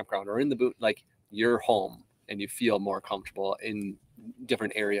a campground, or in the boot, like, you're home, and you feel more comfortable in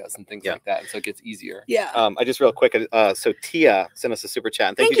different areas and things like that. And so it gets easier. I just real quick. So Tia sent us a super chat.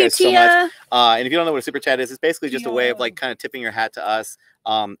 And thank you guys so much. And if you don't know what a super chat is, it's basically just a way of like kind of tipping your hat to us.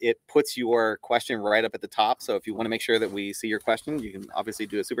 It puts your question right up at the top. So if you want to make sure that we see your question, you can obviously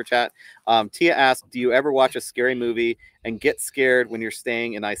do a super chat. Tia asked, do you ever watch a scary movie and get scared when you're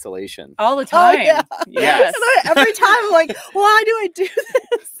staying in isolation? All the time. Yes. Every time I'm like, why do I do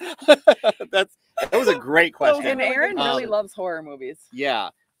this? That was a great question. And Aaron really loves horror movies. We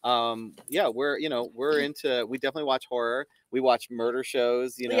definitely watch horror. We watch murder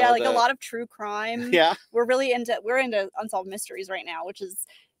shows, you know. Like a lot of true crime. We're into unsolved mysteries right now, which is,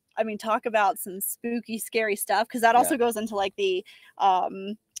 I mean, talk about some spooky, scary stuff, because that also goes into like the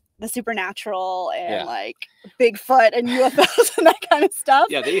supernatural and like Bigfoot and UFOs and that kind of stuff.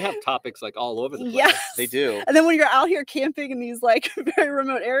 They have topics like all over the place. They do. And then when you're out here camping in these like very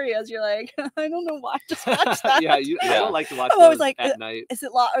remote areas, you're like, I don't know why I just watched that. I don't like to watch those like, at night. Is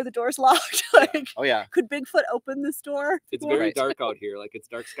it locked? Are the doors locked? Like, could Bigfoot open this door? It's very dark out here. Like, it's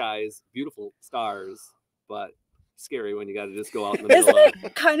dark skies, beautiful stars, but scary when you got to just go out in the middle of. Isn't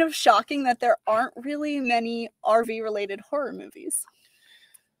it kind of shocking that there aren't really many RV related horror movies?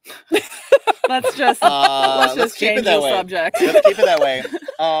 Let's just let's keep it change that the way. subject. Let's keep it that way.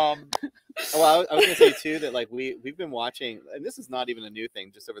 Well, I was gonna say too that like we've been watching, and this is not even a new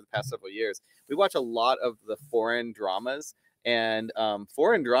thing. Just over the past several years, we watch a lot of the foreign dramas, and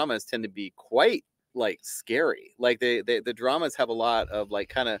foreign dramas tend to be quite like scary. Like the dramas have a lot of like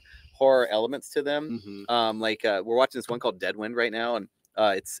kind of horror elements to them. Mm-hmm. We're watching this one called Deadwind right now, and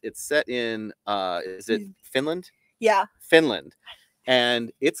it's set in is it Finland? Yeah, Finland,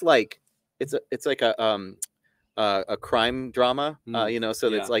 and it's like a crime drama, you know,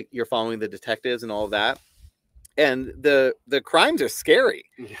 so it's like you're following the detectives and all of that, and the crimes are scary,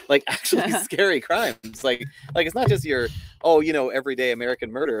 like actually scary crimes, like it's not just your everyday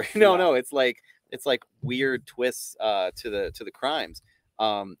American murder. No, it's like weird twists to the crimes.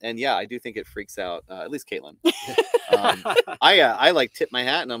 And yeah, I do think it freaks out at least Katelyn. I like tip my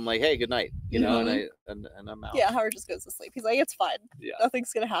hat and I'm like, hey, good night, you know, and I'm out. yeah. Howard just goes to sleep. He's like, it's fine. Yeah.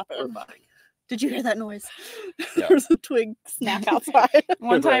 Nothing's gonna happen. We're fine. Did you hear that noise? Yeah. There's a twig snap outside.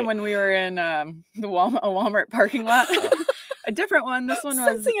 One time when we were in a Walmart parking lot, a different one. This one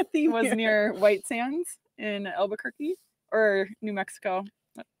was Sensing a theme here. near White Sands in Albuquerque or New Mexico.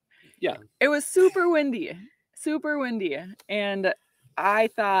 Yeah. It was super windy, and I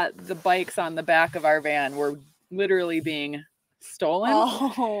thought the bikes on the back of our van were literally being stolen.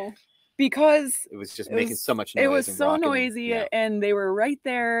 Oh. Because It was just making so much noise. it was and so rocking, noisy, yeah. and they were right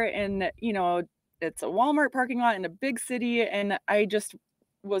there, and it's a Walmart parking lot in a big city, and I just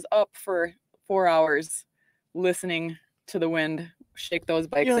was up for 4 hours listening to the wind shake those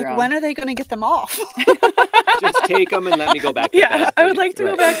bikes You're like, around. when are they gonna get them off? Just take them and let me go back to Yeah, bed, I would please. like to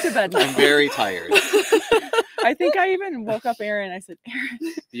go back to bed now. I'm very tired. I think I even woke up Aaron. I said,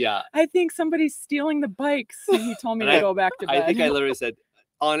 Aaron, Yeah. I think somebody's stealing the bikes. And he told me And to go back to bed. I think I literally said,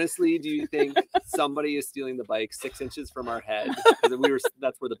 honestly, do you think somebody is stealing the bike 6 inches from our head? Because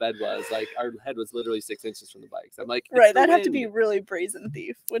that's where the bed was. Like our head was literally 6 inches from the bikes. I'm like, Right, that'd have to be really brazen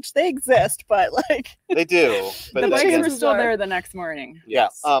thief, which they exist, but like They do, but the bikes again, were still bizarre. there the next morning. yeah.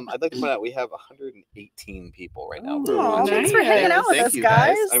 Yes. I'd like to point out we have 118 people right now. Oh, Aw, thanks for nice. hanging out with Thank us, you,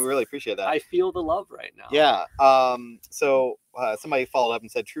 guys. I really appreciate that. I feel the love right now. Yeah. So somebody followed up and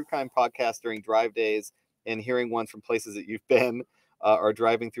said true crime podcast during drive days and hearing ones from places that you've been or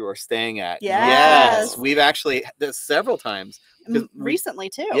driving through or staying at. Yes. We've actually this several times. Recently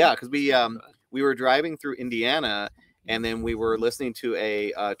too. Yeah, because we were driving through Indiana and then we were listening to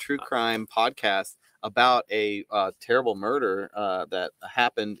a true crime podcast about a terrible murder that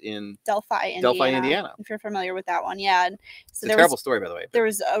happened in Delphi, Indiana. If you're familiar with that one, yeah. And so It's a terrible story, by the way. There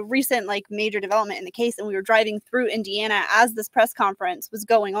was a recent like major development in the case, and we were driving through Indiana as this press conference was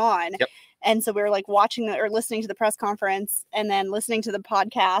going on. Yep. And so we were like watching or listening to the press conference and then listening to the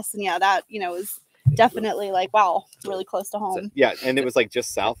podcast. And yeah, that, was definitely like, wow, really close to home. So, yeah. And it was like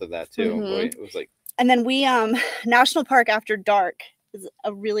just south of that too. Mhm. It was like, And then we, National Park After Dark is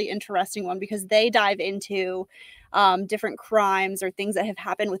a really interesting one because they dive into different crimes or things that have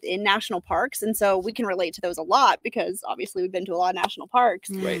happened within national parks. And so we can relate to those a lot because obviously we've been to a lot of national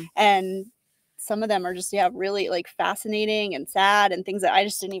parks. right. And some of them are just, really like fascinating and sad and things that I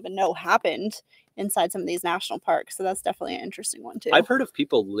just didn't even know happened inside some of these national parks. So that's definitely an interesting one too. I've heard of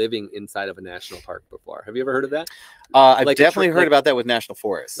people living inside of a national park before. Have you ever heard of that? I've Like definitely heard about that with national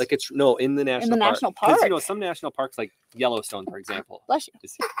forests. Like in the national park. national 'Cause, park. some national parks like Yellowstone, for example, Bless you.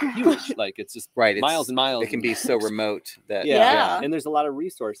 is huge. Like it's just right. miles and miles. It can be so remote that Yeah. And there's a lot of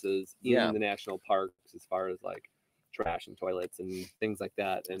resources in Yeah. the national parks as far as like trash and toilets and things like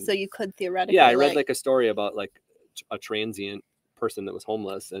that. And So you could theoretically. yeah, I read like a story about like a transient person that was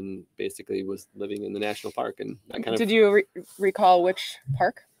homeless and basically was living in the national park, and that kind of. Did you recall which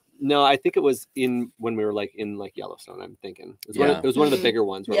park? No, I think it was when we were like in like Yellowstone. I'm thinking it was one of the bigger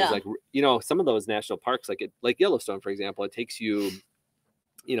ones where it was like some of those national parks like Yellowstone, for example, it takes you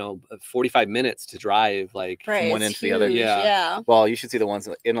 45 minutes to drive like Right, from one it's end to the other. huge, Yeah. Yeah. Well, you should see the ones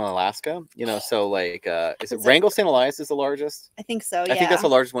in Alaska. So like, is it Is it- Wrangell St. Elias is the largest? I think so. Yeah. I think that's the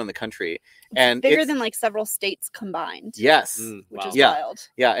largest one in the country, and bigger it's- than like several states combined. yes, Which is Yeah. wild.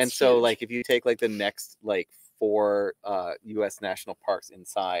 yeah. And It's so huge. like if you take like the next like 4 U.S. national parks in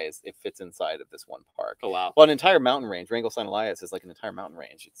size, it fits inside of this one park. Oh wow. Well, an entire mountain range, Wrangell St. Elias is like an entire mountain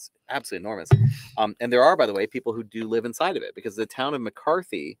range. It's absolutely enormous. And there are, by the way, people who do live inside of it because the town of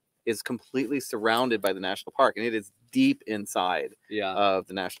McCarthy is completely surrounded by the national park, and it is deep inside Yeah. of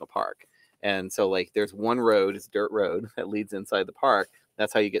the national park. And so like there's one road, it's a dirt road that leads inside the park.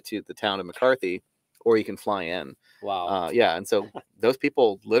 That's how you get to the town of McCarthy. or you can fly in. Wow. Yeah, and so those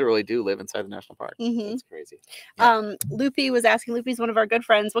people literally do live inside the national park. Mhm. That's crazy. Yeah. Loopy was asking. Loopy's one of our good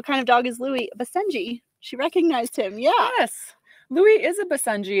friends. What kind of dog is Louis? A Basenji. She recognized him. Yeah. Yes. Louis is a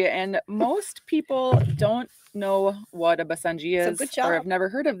Basenji, and most people don't know what a Basenji So is good or job. have never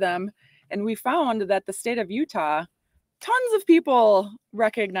heard of them. And we found that the state of Utah, tons of people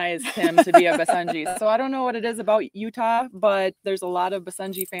recognized him to be a Basenji. So I don't know what it is about Utah, but there's a lot of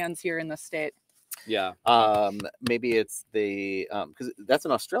Basenji fans here in the state. Yeah. Maybe it's the because that's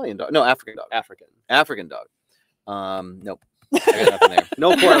an Australian dog. No, African dog. African dog. Nope. I got nothing there.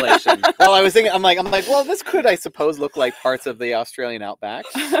 No correlation. Well, I was thinking, I'm like, well, this could, I suppose, look like parts of the Australian outback.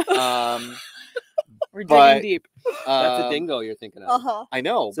 We're But- digging deep. That's a dingo you're thinking of. Uh-huh. I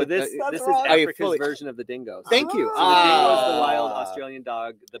know, So but this That's this is wrong. I Africa's fully- version of the dingo. Thank you. So the dingo is the Ah. wild Australian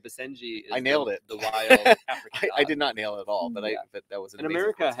dog. The Basenji is I nailed it. the wild African I dog. did not nail it at all. But Yeah. but that was an And amazing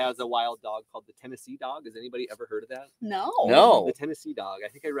America has coincidence. a wild dog called the Tennessee dog. Has anybody ever heard of that? No. No. The Tennessee dog. I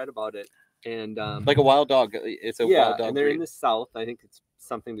think I read about it. And like a wild dog. It's a yeah, wild dog and they're in breed. the South. I think it's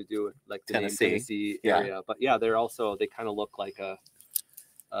something to do with like the Tennessee. Tennessee Yeah. area. But yeah, they're also they kind of look like a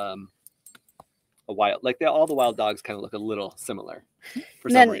wild all the wild dogs kind of look a little similar for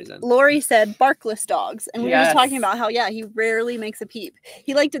And some then reason. Lori said barkless dogs, and we were just talking Yes. about how he rarely makes a peep.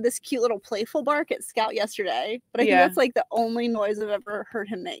 He did this cute little playful bark at Scout yesterday, but I think Yeah. that's like the only noise I've ever heard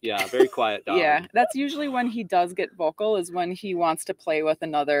him make. Yeah, very quiet dog. Yeah, that's usually when he does get vocal, is when he wants to play with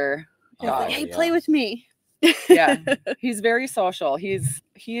another He's like, dog. hey, yeah. play with me. Yeah, he's very social. He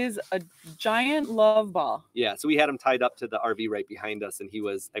is a giant love ball. Yeah, so we had him tied up to the RV right behind us, and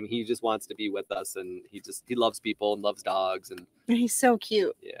he just wants to be with us, and he loves people and loves dogs, and And he's so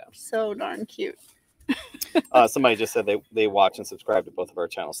cute. yeah. So darn cute. Somebody just said they watch and subscribe to both of our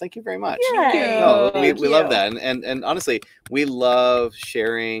channels. Thank you very much. Yay. No, Thank we love you. that, and honestly, we love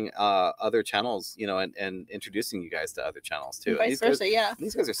sharing other channels, and introducing you guys to other channels too. And vice versa, yeah.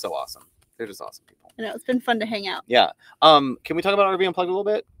 These guys are so awesome. They're just awesome people. I know, it's been fun to hang out. Yeah. Can we talk about RV Unplugged a little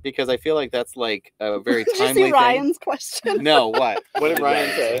bit? Because I feel like that's like a very Did you timely see thing. Ryan's question? No, what? What did Ryan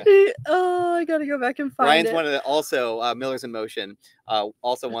say? Oh, I gotta go back and find Ryan's it. one of the also Miller's in Motion,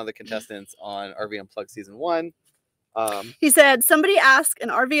 also one of the contestants on RV Unplugged season 1. He said, somebody ask an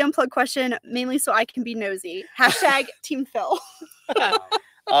RV Unplugged question, mainly so I can be nosy. Hashtag Team Phil.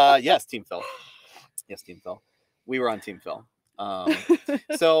 Yes, Team Phil. Yes, Team Phil. We were on Team Phil.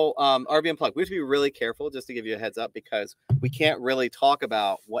 So RV Unplugged, we have to be really careful, just to give you a heads up, because we can't really talk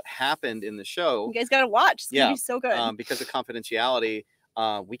about what happened in the show You guys gotta watch. It's gonna Yeah, be so good. because of confidentiality.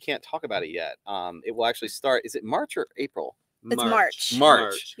 We can't talk about it yet. It will actually start. Is it March or April? It's March.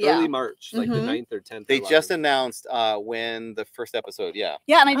 March. Yeah. Early March, like the Mhm. 9th or 10th. They or just 11th. announced when the first episode. Yeah.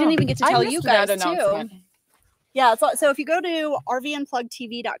 Yeah, and I didn't Oh, even get to I tell missed you that guys too. announcement. Yeah, so if you go to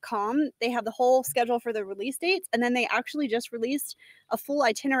rvunpluggedtv.com, they have the whole schedule for the release dates, and then they actually just released a full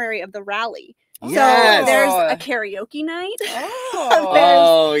itinerary of the rally. Yes. So there's a karaoke night, Oh,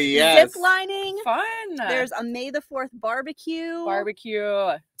 Oh yes. zip lining, fun. there's a May the 4th barbecue.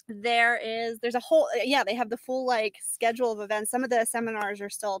 barbecue. There's a whole they have the full like schedule of events. Some of the seminars are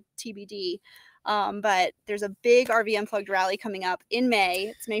still TBD. But there's a big RV Unplugged rally coming up in May.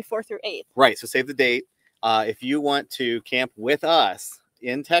 It's May 4th through 8th. Right. So save the date. If you want to camp with us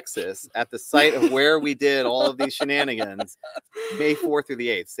in Texas at the site of where we did all of these shenanigans, May 4th through the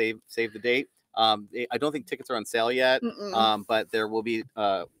 8th. Save the date. I don't think tickets are on sale yet, Mm-mm. but there will be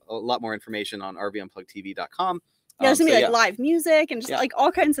a lot more information on rvunpluggedtv.com. Yeah, there's gonna so be like live music and just Yeah. like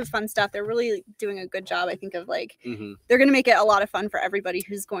all kinds of fun stuff. They're really doing a good job, I think, of like Mhm. they're gonna make it a lot of fun for everybody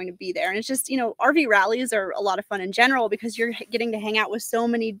who's going to be there. And it's just, RV rallies are a lot of fun in general because you're getting to hang out with so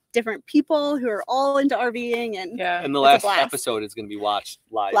many different people who are all into RVing and Yeah. And the It's a last blast. episode is going to be watched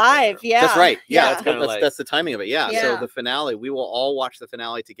live. live. there. Yeah, That's right. Yeah, Yeah. That's, Kinda like- that's the timing of it. Yeah. So Yeah. the finale, we will all watch the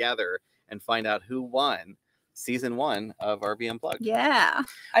finale together and find out who won season 1 of RV Unplugged. Yeah.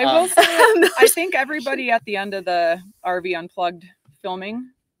 I Um, will say, I think everybody at the end of the RV Unplugged filming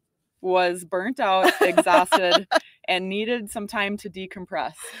was burnt out, exhausted, and needed some time to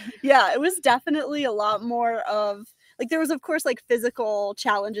decompress. Yeah, it was definitely a lot more of like there was of course like physical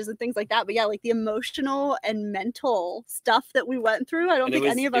challenges and things like that, but yeah, like the emotional and mental stuff that we went through. I don't And think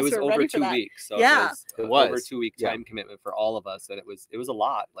any of us it was were over ready for 2 that. weeks. So Yeah. It it was over was. 2 week Yeah. time commitment for all of us, and it was a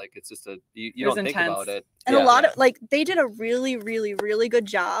lot. Like it's just you It was don't think intense. about it. And Yeah. a lot of like they did a really, really, really good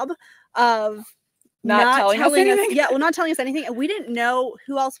job of Not telling us anything? Yeah, well, not telling us anything. And we didn't know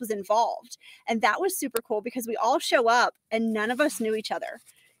who else was involved. And that was super cool because we all show up and none of us knew each other.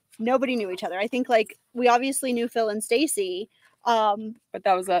 Nobody knew each other. I think like we obviously knew Phil and Stacy. But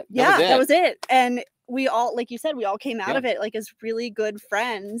that was it. Yeah, was it. that was it. And we all, like you said, we all came out Yeah. of it like as really good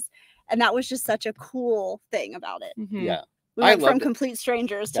friends. And that was just such a cool thing about it. Mhm. Yeah. We I went from loved it. complete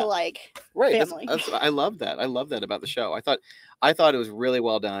strangers Yeah. to like Right. family. I love that. I love that about the show. I thought it was really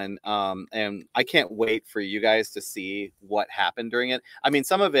well done. And I can't wait for you guys to see what happened during it. I mean,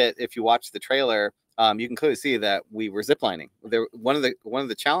 some of it, if you watch the trailer, you can clearly see that we were ziplining. One of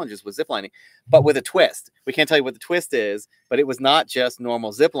the challenges was ziplining, but with a twist. We can't tell you what the twist is, but it was not just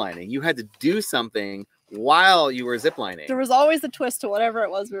normal ziplining. You had to do something while you were ziplining. There was always a twist to whatever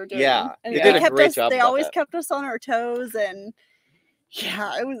it was we were doing. Yeah, And they they did a kept great us, job they about always that. kept us on our toes, and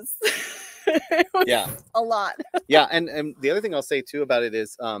yeah, it was it was Yeah. a lot. Yeah, and the other thing I'll say too about it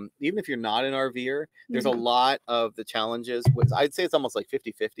is, even if you're not an RVer, there's a Mhm. lot of the challenges. I'd say it's almost like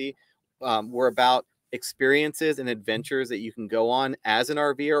 50-50. Were about experiences and adventures that you can go on as an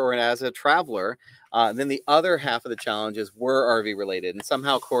RVer or as a traveler. Then the other half of the challenges were RV related and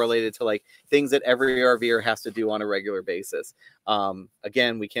somehow correlated to like things that every RVer has to do on a regular basis.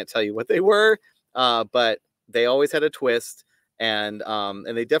 Again, we can't tell you what they were, but they always had a twist, and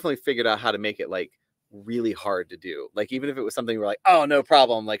they definitely figured out how to make it like really hard to do. Like even if it was something we're like, oh, no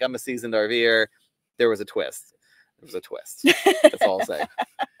problem. Like I'm a seasoned RVer, there was a twist. There was a twist. That's all I'll say.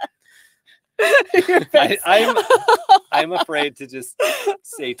 I'm afraid to just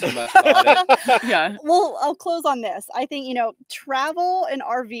say too much about it. Yeah. Well, I'll close on this. I think, you know, travel in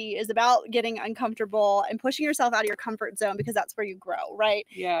RV is about getting uncomfortable and pushing yourself out of your comfort zone, because that's where you grow, right?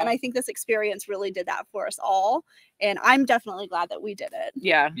 Yeah. And I think this experience really did that for us all. And I'm definitely glad that we did it.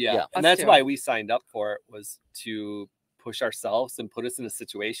 Yeah. Yeah. Yeah, and Us that's too. why we signed up for it, was to push ourselves and put us in a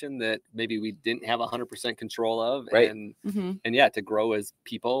situation that maybe we didn't have 100% control of, Right. and Mhm. yeah, to grow as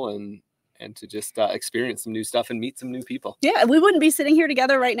people and to just experience some new stuff and meet some new people. Yeah, we wouldn't be sitting here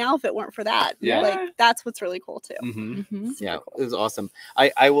together right now if it weren't for that. Yeah. Like that's what's really cool too. Mhm. Mhm. Super Yeah, cool. it was awesome.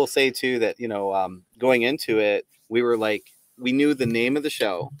 I will say too that, you know, going into it, we were like, we knew the name of the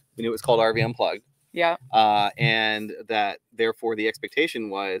show. We knew it was called RV Unplugged. Yeah. And that therefore the expectation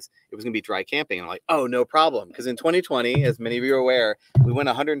was it was going to be dry camping. And I'm like, oh, no problem. Because in 2020, as many of you are aware, we went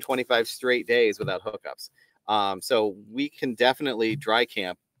 125 straight days without hookups. So we can definitely dry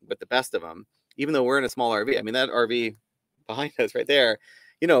camp with the best of them, even though we're in a small RV. I mean, that RV behind us right there,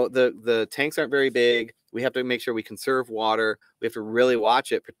 you know, the tanks aren't very big. We have to make sure we conserve water. We have to really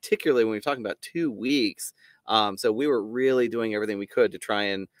watch it, particularly when we're talking about 2 weeks. So we were really doing everything we could to try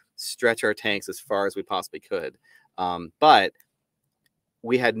and stretch our tanks as far as we possibly could. But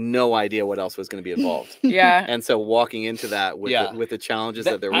we had no idea what else was going to be involved. Yeah. And so walking into that with, Yeah. with the challenges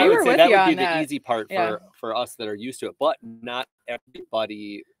that there I were would say with that you would be on the that. easy part Yeah. for us that are used to it, but not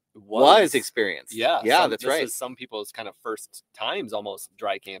everybody was experienced. Yeah, Yeah, some- that's this right. is some people's kind of first times almost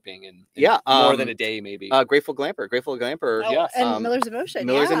dry camping, and Yeah, more than a day maybe. Grateful Glamper. Oh, yes, and Miller's in Motion.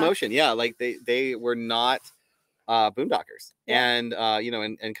 Miller's yeah. in Motion. Yeah, like they were not boondockers. Yeah. And you know,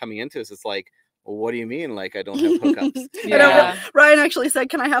 and coming into this, it's like, well, what do you mean? Like I don't have hookups? I know, Yeah. Ryan actually said,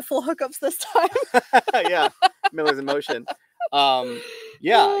 "Can I have full hookups this time?" Yeah, Miller's in Motion.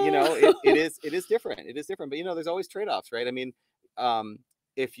 Yeah, you know, it is different. It is different, but you know, there's always trade-offs, right? I mean,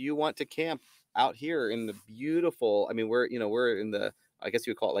 if you want to camp out here in the beautiful, I mean, we're in the, I guess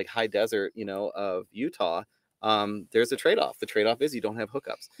you would call it like high desert, you know, of Utah. There's a trade-off. The trade-off is you don't have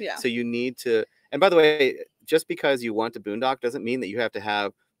hookups. Yeah. So you need to, and by the way, just because you want to boondock doesn't mean that you have to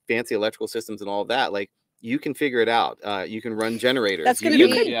have fancy electrical systems and all of that. Like you can figure it out. You can run generators. That's gonna You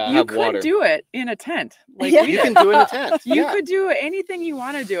be- could, Yeah. you have could water. do it in a tent. Like Yeah. we You did. can do it in a tent. You Yeah. could do anything you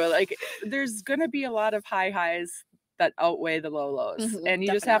want to do. Like there's gonna be a lot of high highs that outweigh the low lows, Mhm, and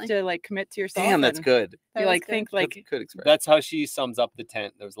you just have definitely. to like commit to yourself. Damn, that's and good. That You was like good. think That's like a good expression. That's how she sums up the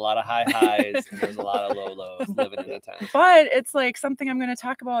tent. There's a lot of high highs and there's a lot of low lows living in a tent. but it's like something I'm gonna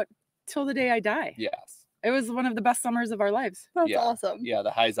talk about till the day I die. Yes. It was one of the best summers of our lives. That's Yeah. awesome. Yeah,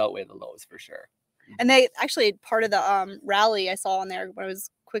 the highs outweigh the lows for sure. And they actually, part of the rally I saw on there when I was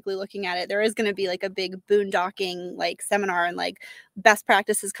quickly looking at it, there is going to be like a big boondocking like seminar and like best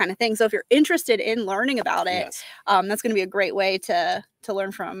practices kind of thing. So if you're interested in learning about it, Yes. that's going to be a great way to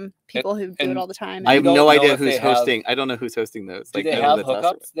learn from people who do it and all the time. I have don't no know idea if who's they have- hosting. I don't know who's hosting those. Do they none have of the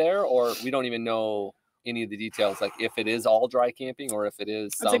tasks hookups there, or we don't even know any of the details, like if it is all dry camping or if it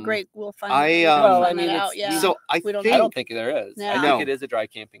is That's some... a great. We'll find. I, we can Well, I find mean, that it's- out. Yeah. So I We don't think I don't think there is. Yeah. I I think know. it is a dry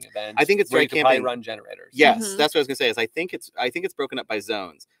camping event. I think it's where dry you could probably camping. run generators. yes, Mhm. that's what I was gonna say. Is I think it's broken up by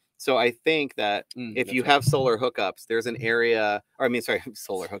zones. So I think that if that's you right. have solar hookups, there's an area, or I mean, sorry,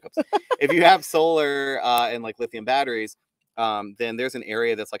 solar hookups. If you have solar and like lithium batteries, then there's an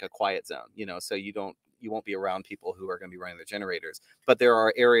area that's like a quiet zone, you know, so you won't be around people who are going to be running their generators. But there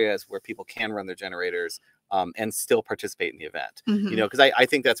are areas where people can run their generators and still participate in the event, Mhm. you know, because I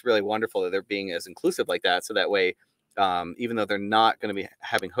think that's really wonderful that they're being as inclusive like that. So that way even though they're not going to be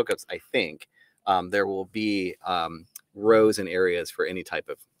having hookups, I think there will be rows and areas for any type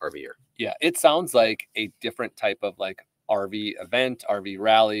of RVer. Yeah, it sounds like a different type of like RV event, RV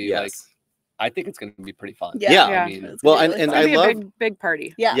rally. Yes. Like, I think it's going to be pretty fun. Yeah. I mean, It's Well, gonna be and really It's I gonna be love a big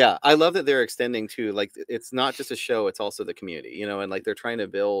party. yeah. I love that they're extending to, like, it's not just a show, it's also the community, you know, and like they're trying to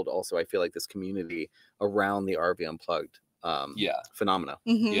build also, I feel like, this community around the RV Unplugged phenomena,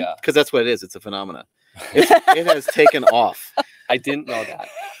 Mhm. yeah. because that's what it is. It's a phenomena. It has taken off. I didn't know that.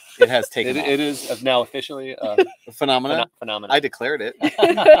 It has taken off. It is now officially a Phenomena. phenomenon. I declared it.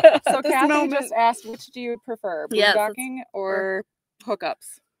 So This Kathy moment. just asked, which do you prefer, Yes, boondocking or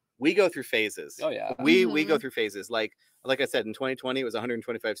hookups? We go through phases. Oh yeah. We Mm-hmm. go through phases. Like I said, in 2020 it was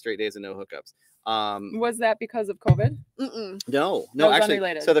 125 straight days and no hookups. Was that because of COVID? Mm-mm. No, That was actually.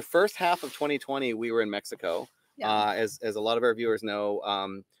 unrelated. So the first half of 2020 we were in Mexico. Yeah. As a lot of our viewers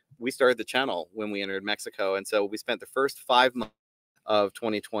know, we started the channel when we entered Mexico, and so we spent the first 5 months of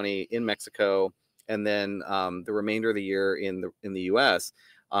 2020 in Mexico, and then the remainder of the year in the U.S.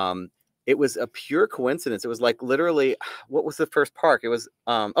 It was a pure coincidence. It was like literally, what was the first park? It was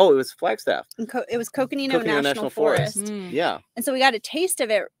it was Flagstaff. It was Coconino National Forest. Mm. Yeah. And so we got a taste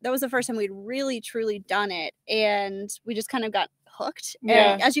of it. That was the first time we'd really truly done it, and we just kind of got hooked.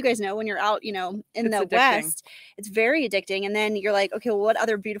 Yeah. And as you guys know, when you're out, you know, in It's the addicting. West, it's very addicting. And then you're like, okay, well, what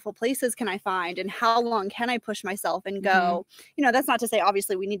other beautiful places can I find, and how long can I push myself and go? You know, that's not to say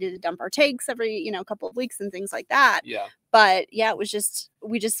obviously we needed to dump our tanks every, you know, couple of weeks and things like that. Yeah. But yeah, it was just,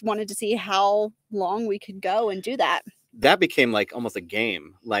 we just wanted to see how long we could go and do that. That became like almost a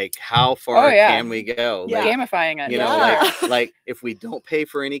game. Like, how far Oh, yeah. can we go? Yeah. Like, Gamifying it. you know, Yeah. like if we don't pay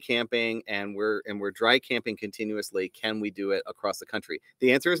for any camping and we're dry camping continuously, can we do it across the country?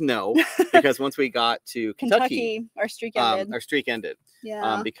 The answer is no, because once we got to Kentucky, Our streak ended. our streak ended.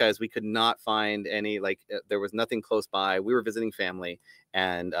 Yeah. Because we could not find any, like, there was nothing close by. We were visiting family,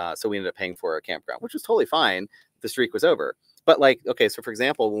 and so we ended up paying for a campground, which was totally fine. The streak was over. But like, okay, so for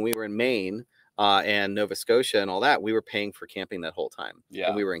example, when we were in Maine and Nova Scotia and all that, we were paying for camping that whole time. Yeah.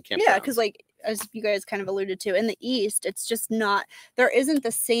 And we were in campgrounds. Yeah, because like as you guys kind of alluded to, in the East, it's just not, there isn't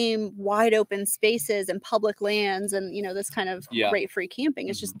the same wide open spaces and public lands and, you know, this kind of Yeah. rate free camping.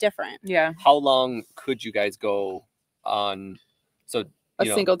 It's just different. Yeah. How long could you guys go on? So A you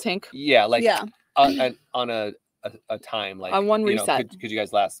know, single tank. Yeah, like Yeah. on a time, like On one you know, reset. could you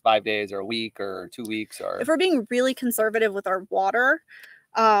guys last 5 days or a week or 2 weeks or? If we're being really conservative with our water,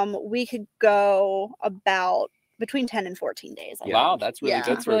 we could go about between 10 and 14 days. I Wow, think. that's really Yeah.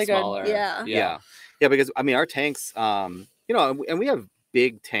 good That's for really a good. smaller. Yeah. Yeah, because I mean, our tanks, you know, and we have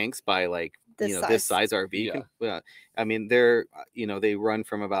big tanks by, like, This you know, this size RV. Yeah. I mean, they're, you know, they run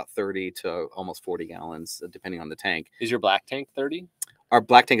from about 30 to almost 40 gallons, depending on the tank. Is your black tank 30? Our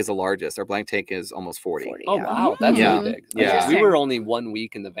black tank is the largest. Our black tank is almost 40. 40, Oh yeah. wow, that's Yeah. really big. Yeah. We Interesting. were only 1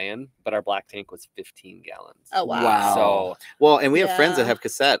 week in the van, but our black tank was 15 gallons. Oh, wow. Wow. So Well, and we have friends that Yeah. have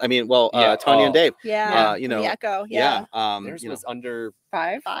cassette. I mean, well, Yeah, Tanya and oh. Dave. Yeah. You know, the Echo. Yeah. theirs you know, was under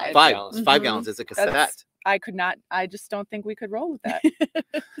 5. 5. five Mhm. gallons is a cassette. That's- I could not. I just don't think we could roll with that.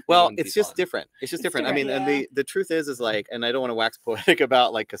 Well, wouldn't be it's just fun. different. It's just It's different. I different, mean, and yeah. the truth is like, and I don't want to wax poetic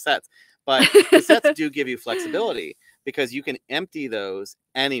about like cassettes, but cassettes do give you flexibility because you can empty those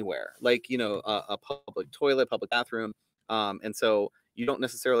anywhere, like, you know, a public toilet, public bathroom, and so you don't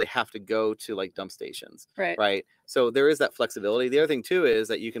necessarily have to go to like dump stations, Right. right? So there is that flexibility. The other thing too is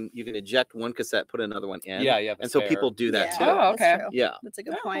that you can eject one cassette, put another one in, yeah, yeah. and so people do that Yeah, too. Oh, that's okay. true. Yeah, That's a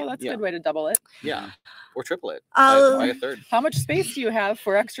good Oh, point. well, that's Yeah. a good way to double it. yeah, or triple it. Oh. Buy a third. How much space do you have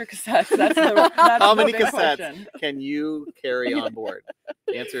for extra cassettes? That's that's How the many big cassettes question. can you carry on board?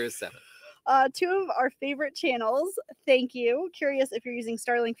 The answer is 7. 2 of our favorite channels. Thank you. Curious if you're using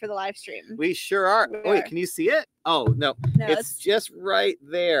Starlink for the live stream. We sure are. We Wait, are. can you see it? Oh no, No, it's just right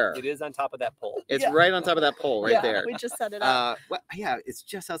there. It is on top of that pole. It's Yeah. right on top of that pole right yeah, there. We just set it up. Yeah, it's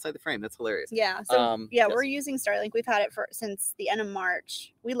just outside the frame. That's hilarious. Yeah. So yeah, yes. we're using Starlink. We've had it since the end of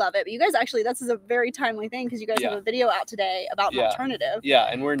March. We love it. But you guys actually, this is a very timely thing because you guys have Yeah. a video out today about an Yeah. alternative. Yeah,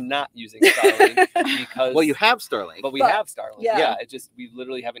 and we're not using Starlink because Well, you have Starlink. but we But- have Starlink. yeah. Yeah, it just we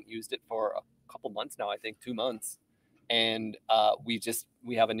literally haven't used it for a couple months now. I think 2 months, and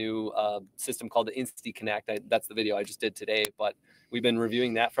we have a new system called the Insti Connect. That's the video I just did today, but we've been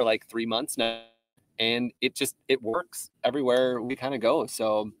reviewing that for like 3 months now, and it works everywhere we kind of go.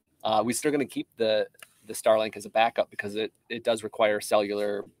 So we're still going to keep the Starlink as a backup because it does require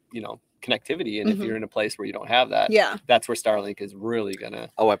cellular, you know, connectivity, and if Mhm. you're in a place where you don't have that, Yeah. that's where Starlink is really gonna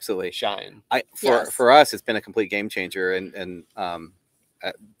Oh, absolutely. shine. Yes. For us, it's been a complete game changer. And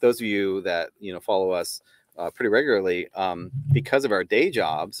those of you that, you know, follow us pretty regularly because of our day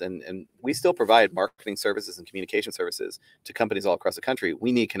jobs, and we still provide marketing services and communication services to companies all across the country.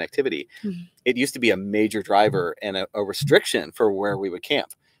 We need connectivity. It used to be a major driver and a restriction for where we would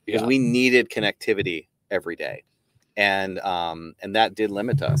camp because we needed connectivity every day, and that did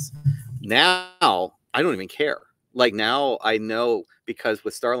limit us. Now I don't even care. Like now I know, because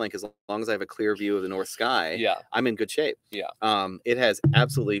with Starlink, as long as I have a clear view of the North Sky, I'm in good shape. It has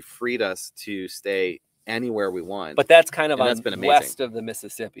absolutely freed us to stay anywhere we want. But that's kind of and on that's been amazing. West of the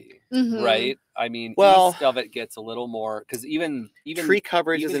Mississippi, right? I mean, well, east of it gets a little more, because even tree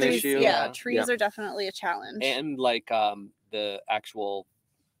coverage is an issue. Yeah, trees are definitely a challenge. And like the actual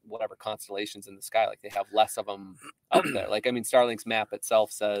whatever constellations in the sky, like they have less of them out there. Like, I mean, Starlink's map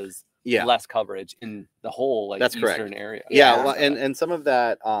itself says less coverage in the whole like eastern area. Well, and some of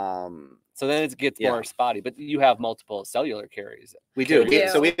that so then it gets more spotty, but you have multiple cellular carriers. We do.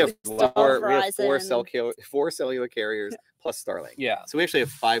 So we have four cellular carriers plus Starlink. So we actually have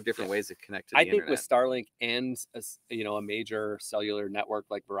 5 different ways to connect to the internet. I think with Starlink and a major cellular network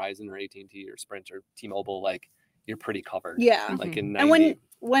like Verizon or AT&T or Sprint or T-Mobile, like you're pretty covered. Like in 90, and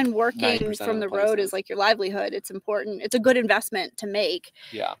when working from the road is like your livelihood, it's important. It's a good investment to make.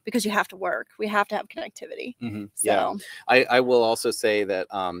 Because you have to work. We have to have connectivity. So I will also say that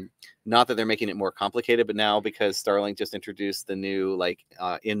not that they're making it more complicated, but now because Starlink just introduced the new like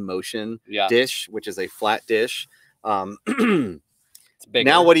in motion dish, which is a flat dish. It's bigger.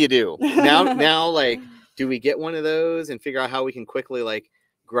 Now what do you do? Now like, do we get one of those and figure out how we can quickly like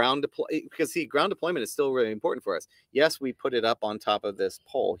ground deploy? Because see, ground deployment is still really important for us. Yes, we put it up on top of this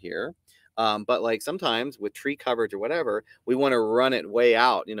pole here, but like sometimes with tree coverage or whatever, we want to run it way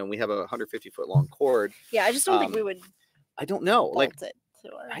out. We have a 150-foot long cord. I just don't think we would. I don't know. Like it.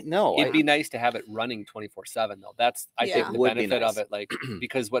 I know it'd be nice to have it running 24/7 though. That's I think the benefit of it, like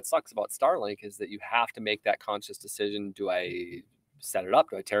because what sucks about Starlink is that you have to make that conscious decision. Do I set it up?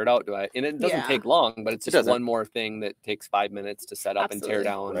 Do I tear it out? And it doesn't take long, but it's just one more thing that takes 5 minutes to set up and tear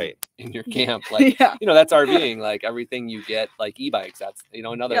down in your camp. Like, that's RVing. Like everything you get, like e-bikes, that's,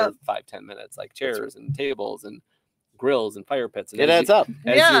 another 5-10 minutes, like chairs and tables and grills and fire pits. And it adds up.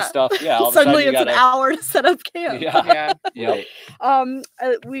 As your stuff, all suddenly of a sudden it's an hour to set up camp. Yeah.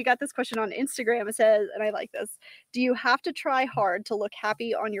 We got this question on Instagram. It says, and I like this: do you have to try hard to look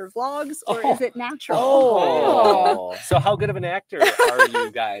happy on your vlogs, or is it natural? So how good of an actor are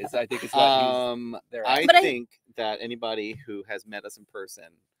you guys? I think it's what I think that anybody who has met us in person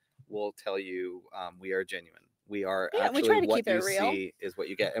will tell you we are genuine. We are actually, we try to what keep it you real. see is what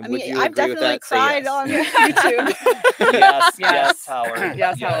you get. And I would mean, you I've agree with definitely that? cried on YouTube. Yes, Howard.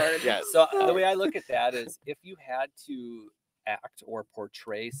 Yes, Howard. Yes. So the way I look at that is, if you had to act or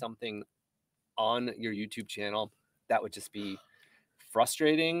portray something on your YouTube channel, that would just be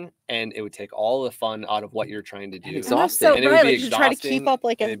frustrating, and it would take all the fun out of what you're trying to do. Exhausting. So and it would be you try to keep up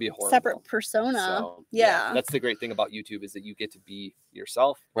like a separate persona. So, that's the great thing about YouTube, is that you get to be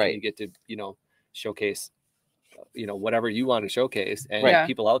yourself. Right. You get to showcase whatever you want to showcase, and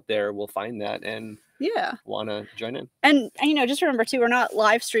people out there will find that and want to join in. And just remember too, we're not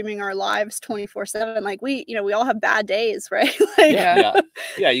live streaming our lives 24/7. Like we all have bad days, right?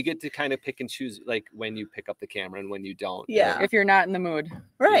 You get to kind of pick and choose, like when you pick up the camera and when you don't. If you're not in the mood.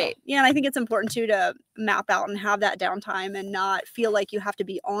 Right. And I think it's important too to map out and have that downtime and not feel like you have to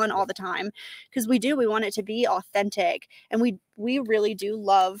be on all the time, because we want it to be authentic, and we really do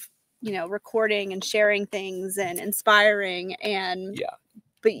love recording and sharing things and inspiring, and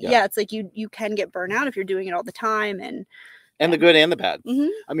it's like you can get burnt out if you're doing it all the time, and the good and the bad.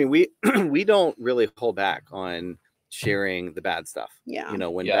 I mean, we don't really hold back on sharing the bad stuff.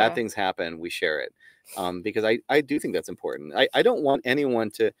 When bad things happen, we share it, because I do think that's important. I don't want anyone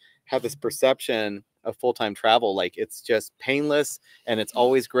to have this perception of full-time travel like it's just painless and it's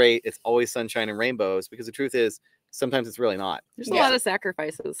always great, it's always sunshine and rainbows, because the truth is sometimes it's really not. There's a lot of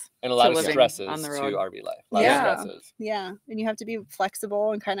sacrifices and a lot of stresses on the road. To RV life. A lot of stresses. And you have to be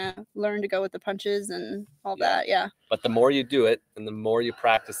flexible and kind of learn to go with the punches and all that. But the more you do it and the more you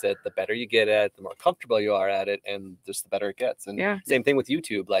practice it, the better you get at it, the more comfortable you are at it, and just the better it gets. And same thing with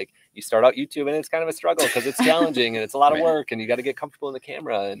YouTube. Like you start out YouTube and it's kind of a struggle because it's challenging and it's a lot of work, and you got to get comfortable in the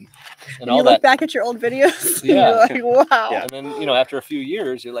camera and all you that. Look back at your old videos and you're like, wow. And then after a few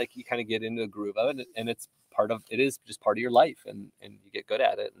years, you're like, you kind of get into the groove of it, and it's is just part of your life, and you get good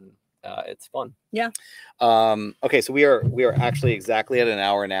at it, and it's fun. Okay, so we are actually exactly at an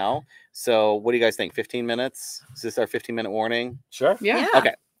hour now. So what do you guys think? 15 minutes? Is this our 15-minute warning? Sure. Yeah.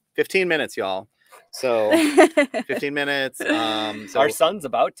 Okay, 15 minutes, y'all. So 15 minutes. So Our son's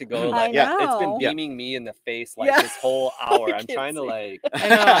about to go. Like, I it's been know. beaming me in the face like Yeah. this whole hour. I I'm can trying to see. like. I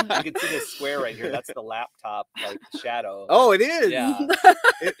know. You can see this square right here. That's the laptop like shadow. oh, it is. Yeah.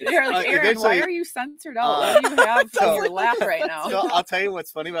 You're like, Aaron, why eventually- are you censored out? What do you have so- on your lap right now? So I'll tell you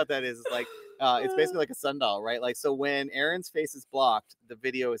what's funny about that is like it's basically like a sundial, right? Like so when Aaron's face is blocked, the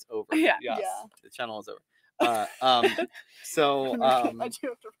video is over. Yeah. Yes. Yeah. The channel is over. So I do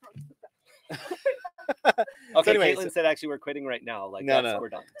have to Okay. anyway, Katelyn so- said actually we're quitting right now. Like No, that's no. we're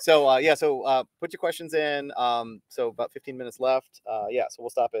done. so yeah, so put your questions in. So about 15 minutes left. Yeah, so we'll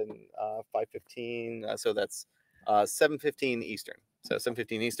stop in 5:15. So that's 7:15 Eastern. So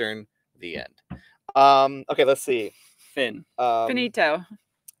 7:15 Eastern, the end. Okay, let's see. Finn. Finito.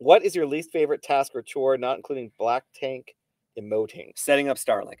 What is your least favorite task or chore, not including black tank emoting? Setting up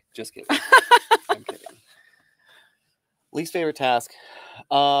Starlink. Just kidding. I'm kidding. Least favorite task.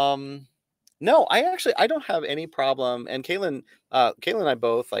 No, I don't have any problem. And Katelyn and I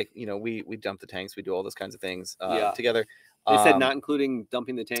both like, we dump the tanks, we do all those kinds of things Yeah. together. They said not including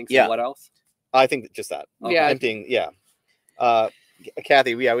dumping the tanks. yeah. And what else? I think just that. Yeah. Emptying, yeah.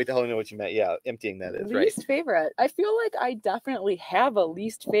 Kathy, yeah, we totally know what you meant. Yeah, emptying that is right. Least favorite. I feel like I definitely have a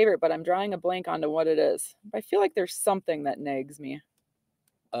least favorite, but I'm drawing a blank onto what it is. I feel like there's something that nags me.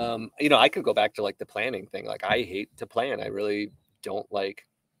 I could go back to like the planning thing. Like I hate to plan. I really don't like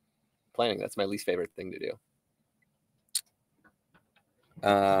planning. That's my least favorite thing to do.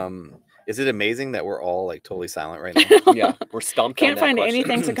 Is it amazing that we're all like totally silent right now? Yeah, we're stumped. on Can't that find question.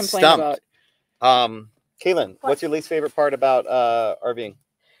 anything to complain Stumped. about. Katelyn, what's your least favorite part about RVing?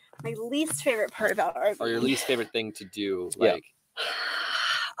 My least favorite part about RV. Or your least favorite thing to do. Yeah. Like,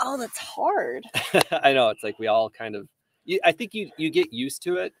 Oh, that's hard. I know it's like we all kind of. I think you get used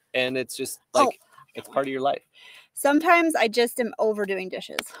to it, and it's just like it's part of your life. Sometimes I just am overdoing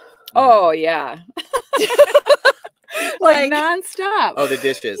dishes. Oh yeah. Like, nonstop. Oh, the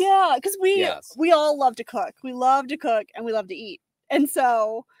dishes. yeah, because Yes. we all love to cook. We love to cook and we love to eat. And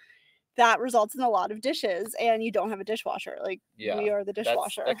so that results in a lot of dishes, and you don't have a dishwasher. Like Yeah, we are the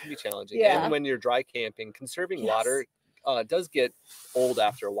dishwasher. That can be challenging. Yeah. And when you're dry camping, conserving Yes. water does get old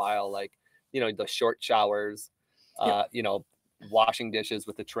after a while. Like, the short showers, washing dishes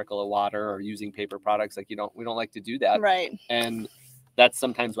with a trickle of water or using paper products. Like we don't like to do that. Right. And that's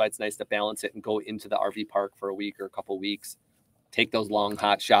sometimes why it's nice to balance it and go into the RV park for a week or a couple weeks, take those long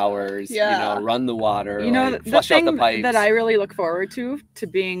hot showers, Yeah. run the water, The flush out thing the pipes. that I really look forward to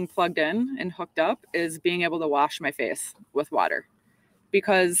being plugged in and hooked up is being able to wash my face with water.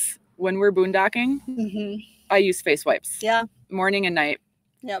 Because when we're boondocking, Hmm. I use face wipes. Yeah. Morning and night.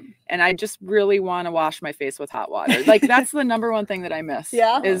 Yep. And I just really want to wash my face with hot water. Like that's the number one thing that I miss.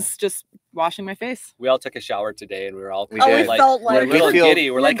 Yeah. Is just washing my face. We all took a shower today and we were all We Oh, did. we felt we're a like little We feel-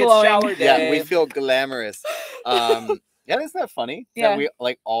 giddy. We're we're like, glowing. it's shower day. Yeah, we feel glamorous. Yeah, isn't that funny? Yeah. That we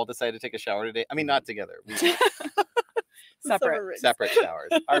like all decided to take a shower today. I mean, not together. We Separate. separate showers.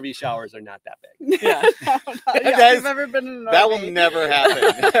 RV showers are not that big. Yeah. Yeah, Guys, if you've ever been in an That will RV. never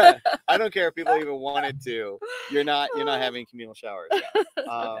happen. I don't care if people even wanted to. You're not having communal showers.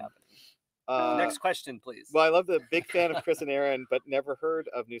 Next question, please. Well, I love the big fan of Chris and Aaron, but never heard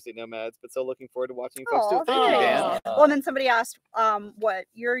of Newstate Nomads, but so looking forward to watching you folks do Aw, it. Thank you, Dan. thanks. Well, and then somebody asked what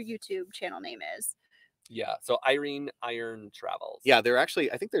your YouTube channel name is. Yeah. So Irene Iron Travels. Yeah, they're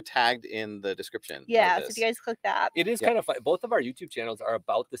actually, I think they're tagged in the description. Yeah, of so this. if you guys click that. It is Yeah. kind of fun. Both of our YouTube channels are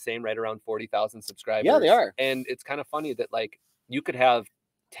about the same, right around 40,000 subscribers. Yeah, they are. And it's kind of funny that like you could have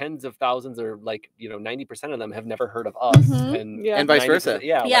tens of thousands or like 90% of them have never heard of us. Mhm. And Yeah. And vice 90%. versa.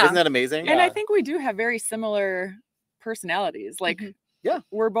 Yeah. Yeah. Isn't that amazing? And I Yeah. think we do have very similar personalities. Like Mhm. Yeah.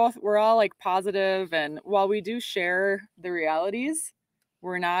 we're all like positive, and while we do share the realities,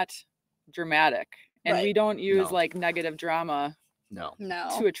 we're not dramatic. And we Right. don't use No. like negative drama No. No.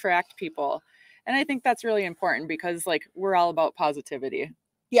 to attract people. And I think that's really important because like we're all about positivity.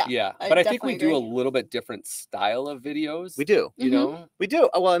 Yeah. I But I think we definitely do a agree. little bit different style of videos. We do. You Mhm. know? We do.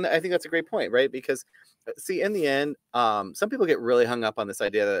 Well, and I think that's a great point, right? Because see, in the end, some people get really hung up on this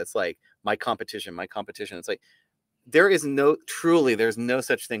idea that it's like my competition. It's like there's no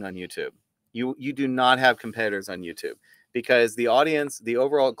such thing on YouTube. You do not have competitors on YouTube because the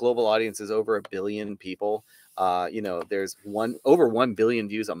overall global audience is over 1 billion people. There's over 1 billion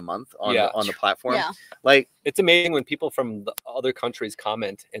views a month on the platform. Yeah. Like It's amazing when people from the other countries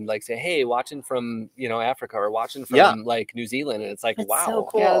comment and like say, "Hey, watching from Africa or watching from like New Zealand," and it's like, It's wow, so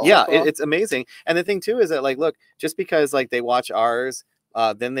cool. Yeah, yeah, cool. it's amazing. And the thing too is that like, look, just because like they watch ours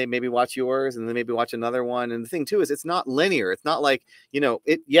then they maybe watch yours, and then maybe watch another one. And the thing too is, it's not linear. It's not like,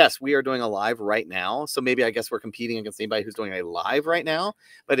 yes, we are doing a live right now, so maybe I guess we're competing against anybody who's doing a live right now.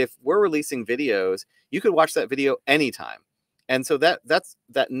 But if we're releasing videos, you could watch that video anytime. And so that's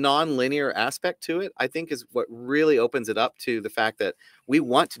that non-linear aspect to it, I think, is what really opens it up to the fact that we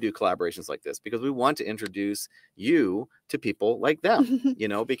want to do collaborations like this, because we want to introduce you to people like them,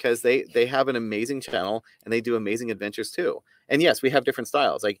 because they have an amazing channel and they do amazing adventures too. And yes, we have different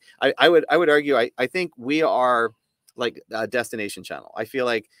styles. Like I would argue, I think we are like a destination channel. I feel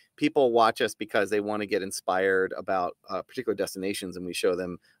like people watch us because they want to get inspired about particular destinations, and we show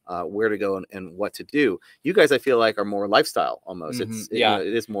them where to go and what to do. You guys, I feel like, are more lifestyle almost. It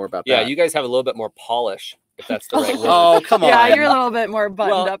is more about that. Yeah, you guys have a little bit more polish, if that's the right word. Oh, come on. Yeah, you're a little bit more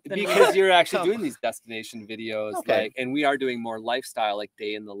buttoned up than because you're actually doing these destination videos, and we are doing more lifestyle, like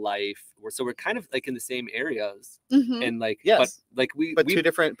day in the life. So we're kind of like in the same areas, and like, yes, but two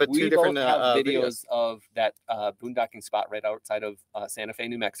different have videos videos of that boondocking spot right outside of Santa Fe,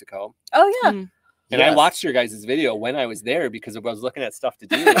 New Mexico. Oh yeah. And I watched your guys' video when I was there because I was looking at stuff to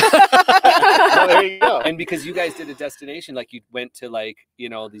do. Well, there you go. And because you guys did a destination, like you went to like,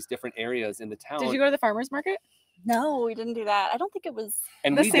 these different areas in the town. Did you go to the farmer's market? No, we didn't do that. I don't think it was.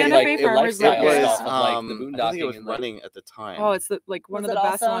 And the we Santa did Fe like farmers lifestyle market. stuff of like the boondocking. I think it was and running at the time. Oh, it's one of the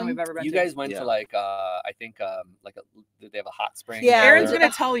best one we've ever been to. You guys went to like I think like they have a hot spring. Yeah. Aaron's gonna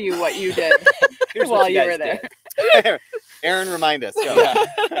tell you what you did while you were there. Aaron, remind us. Go.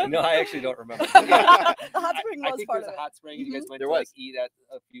 Yeah. No, I actually don't remember. The hot spring I was think part there's of a it. hot spring. You guys went There to was. like eat at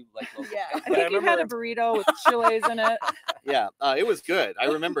a few like local. Yeah. I think you had a burrito with chiles in it. Yeah, it was good. I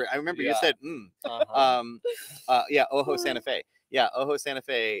remember you said, Ojo Santa Fe. Yeah, Ojo Santa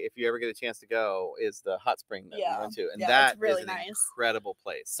Fe, if you ever get a chance to go, is the hot spring that we went to. And that really is an nice. incredible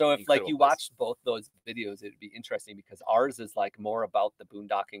place. So if like you watched both those videos, it'd be interesting because ours is like more about the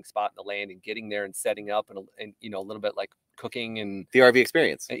boondocking spot in the land and getting there and setting up and a little bit like cooking and the RV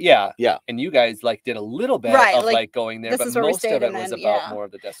experience. Yeah. Yeah. And you guys like did a little bit of like going there, but most of it was about more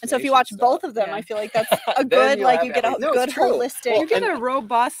of the destination. And so if you watch both of them, I feel like that's a good, like you get a good holistic. You get a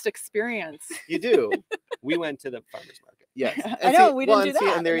robust experience. You do. We went to the farmer's market. Yes. I know, we didn't do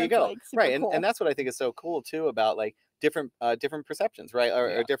that. And there you go. Like, right. cool. And that's what I think is so cool too about like different perceptions, right?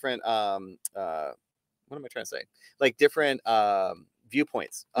 Or different what am I trying to say? Like different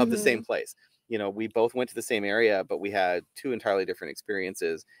viewpoints of the same place. We both went to the same area, but we had two entirely different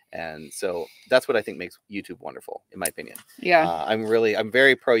experiences. And so that's what I think makes YouTube wonderful, in my opinion. Yeah. I'm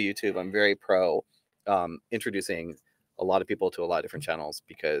very pro YouTube. I'm very pro introducing a lot of people to a lot of different channels,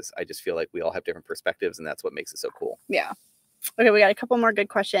 because I just feel like we all have different perspectives, and that's what makes it so cool. Yeah. Okay, we got a couple more good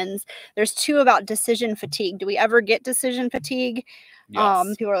questions. There's two about decision fatigue. Do we ever get decision fatigue?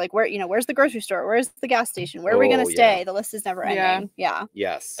 Yes. People are like, where's the grocery store? Where's the gas station? Where are we going to stay? The list is never ending. Yeah.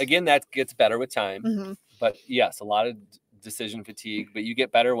 Yes. Again, that gets better with time. Mm-hmm. But yes, a lot of decision fatigue, but you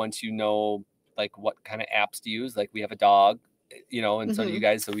get better once you know like what kind of apps to use. Like we have a dog, and so do you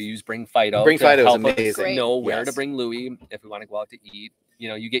guys. So we use Bring Fido. Bring Fido is help us amazing. know where to bring Louie if we want to go out to eat.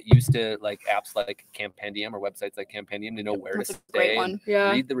 You get used to like apps like Campendium or websites like Campendium to know where to stay. Great one.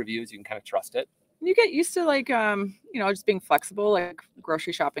 Yeah. Read the reviews. You can kind of trust it. You get used to like just being flexible, like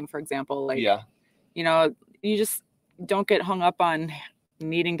grocery shopping, for example. Like you just don't get hung up on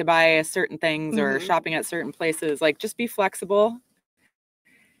needing to buy certain things or shopping at certain places. Like just be flexible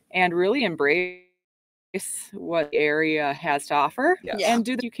and really embrace what the area has to offer and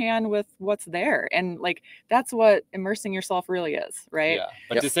do what you can with what's there. And like that's what immersing yourself really is, right? Yeah.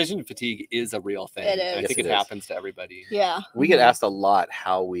 But decision fatigue is a real thing. It is. I think it happens to everybody. Yeah. We get asked a lot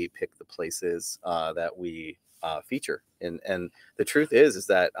how we pick the places that we feature. And the truth is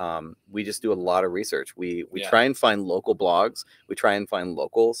that we just do a lot of research. We try and find local blogs. We try and find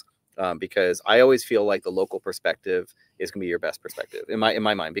locals. Because I always feel like the local perspective is going to be your best perspective in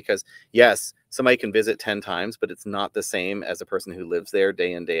my mind, because yes, somebody can visit 10 times, but it's not the same as a person who lives there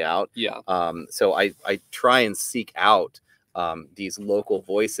day in, day out. Yeah. So I try and seek out these local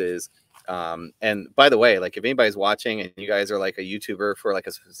voices. And by the way, like if anybody's watching and you guys are like a YouTuber for like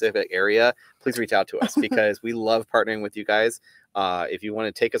a specific area, please reach out to us because we love partnering with you guys. If you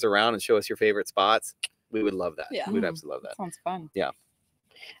want to take us around and show us your favorite spots, we would love that. Yeah. We'd absolutely love that. Sounds fun. Yeah.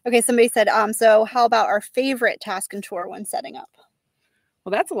 Okay, somebody said, so how about our favorite task and chore when setting up?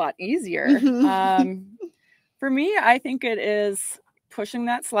 Well, that's a lot easier. For me, I think it is pushing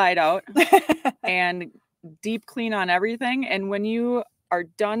that slide out and deep clean on everything. And when you are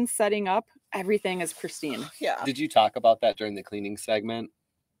done setting up, everything is pristine. Yeah. Did you talk about that during the cleaning segment?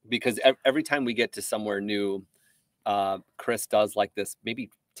 Because every time we get to somewhere new, Chris does like this maybe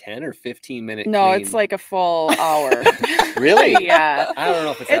 10 or 15-minute No, clean. it's like a full hour. Really? Yeah. I don't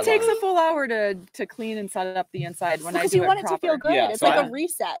know if it's It that takes long. a full hour to clean and set up the inside when I Because do you want it proper. to feel good. Yeah, It's so like I'm- a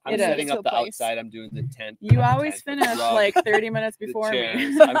reset. I'm when you setting get to up a the place. outside. I'm doing the tent. You not the always tent, but the finish rug, like 30 minutes the before me.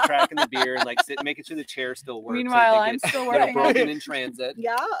 chairs. I'm cracking the beer and like making sure the chair still works. Meanwhile, so I'm they still get working on broken it. in transit.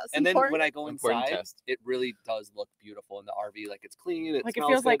 Yeah. It's And then important. when I go Important inside, test. it really does look beautiful in the RV. Like it's clean. It Like it smells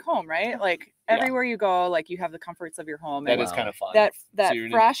feels good. like home, right? Like Yeah. everywhere you go, like you have the comforts of your home. That and is Wow. kind of fun. that So you're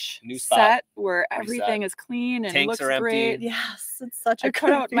in a fresh new spot, set where reset. everything is clean and Tanks looks are empty. great. Yes, it's such a I cut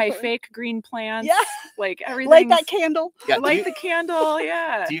good out my feeling. fake green plants. Yeah. Like everything. Like that candle. Yeah. Like the candle.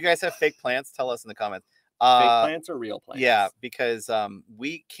 Yeah. Do you guys have fake plants? Tell us in the comments. Fake plants or real plants? Yeah, because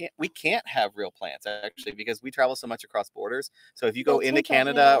we can't have real plants actually because we travel so much across borders. So if you go They'll into take it,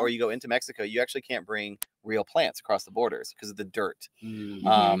 Canada yeah. or you go into Mexico, you actually can't bring real plants across the borders because of the dirt.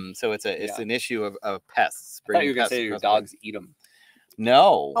 Mm. So it's Yeah. an issue of pests. I thought you were bringing gonna pests say your across the border. dogs eat them.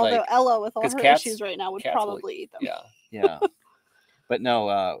 No, Although like Ella, with all 'cause her cats- issues right now, would cats will probably eat them. Yeah. yeah, but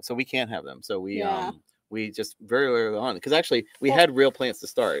no. So we can't have them. So Yeah. we just very early on because actually we Well- had real plants to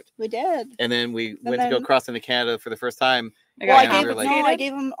start, We did. and then we went to go then- cross into Canada for the first time. I Well, I got Yeah, gave we're like- no, I confiscated.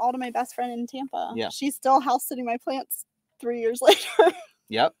 gave them all to my best friend in Tampa. Yeah. She's still house sitting my plants 3 years later.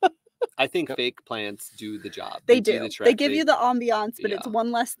 Yep. I think Yep. fake plants do the job. They the do. They trick. give you the ambiance, but it's Yeah.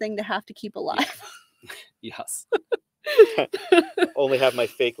 one less thing to have to keep alive. Yes. Only have my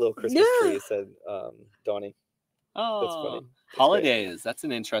fake little Christmas Yeah. tree, said Donnie. Oh, funny. That's holidays. That's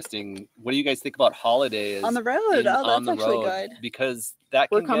an interesting. What do you guys think about holidays On the road. in- Oh, on that's the actually road? good. Because that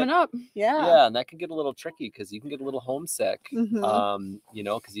We're can coming get, up. Yeah. Yeah, and that can get a little tricky because you can get a little homesick. Mhm. You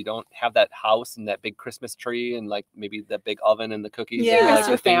know, because you don't have that house and that big Christmas tree and like maybe that big oven and the cookies. Yeah. Maybe, That's like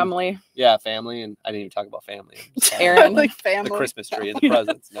your the thing- family. Yeah, family, and I didn't even talk about family. I'm just talking Aaron. about Like the family. Christmas tree and the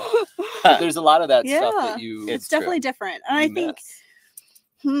presents. No. There's a lot of that stuff Yeah. that you. It's It's definitely different. And I you think,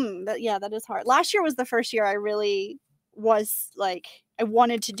 miss. that is hard. Last year was the first year I really was like, I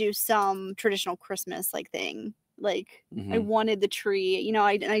wanted to do some traditional Christmas like thing. Like I Mhm. wanted the tree, and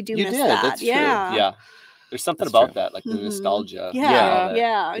I do You miss did, that. that's true. Yeah. Yeah, there's something That's about true. that, like the Mhm. nostalgia. Yeah. and all Yeah. that.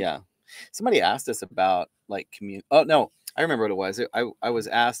 Yeah. Yeah. Somebody asked us about like Oh no, I remember what it was. I was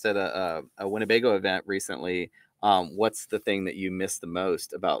asked at a Winnebago event recently. What's the thing that you miss the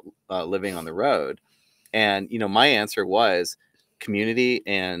most about living on the road? And my answer was community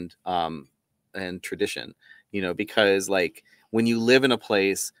and tradition. Because like when you live in a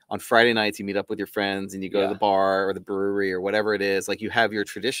place on Friday nights, you meet up with your friends and you go to Yeah. the bar or the brewery or whatever it is. Like you have your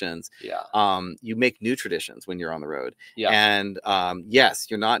traditions. Yeah. You make new traditions when you're on the road. Yeah. And yes,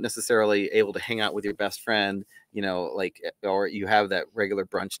 you're not necessarily able to hang out with your best friend, or you have that regular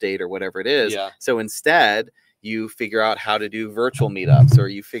brunch date or whatever it is. Yeah. So instead, you figure out how to do virtual meetups, or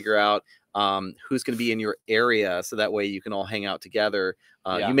you figure out who's going to be in your area, so that way you can all hang out together.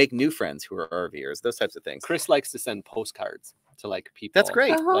 Yeah. You make new friends who are RVers, those types of things. Chris likes to send postcards to like people. That's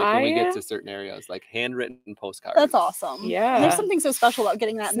great. Uh-huh. Like when we I- get to certain areas, like handwritten postcards. That's awesome. Yeah. And there's something so special about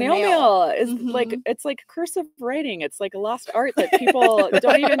getting that Snail in the mail. mail is like, Mhm. it's like cursive writing. It's like a lost art that people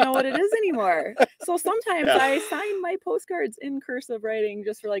don't even know what it is anymore. So sometimes Yeah. I sign my postcards in cursive writing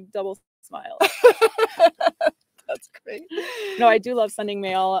just for like double smile. That's great. No, I do love sending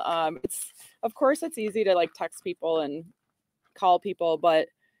mail. Of course it's easy to like text people and call people, but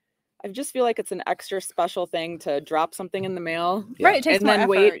I just feel like it's an extra special thing to drop something in the mail. Yeah. Right. It takes And more then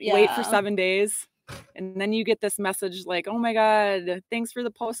effort. wait for yeah. 7 days. And then you get this message like, oh my God, thanks for the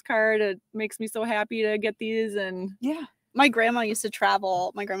postcard. It makes me so happy to get these. And Yeah. My grandma used to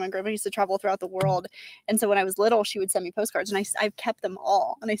travel. My grandma and grandpa used to travel throughout the world. And so when I was little, she would send me postcards, and I've kept them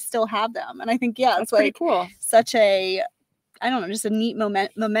all, and I still have them. And I think, yeah, that's it's pretty like cool. such a, I don't know, just a neat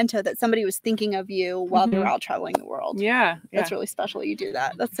memento that somebody was thinking of you while they were Mhm. out traveling the world. Yeah. That's really special. You do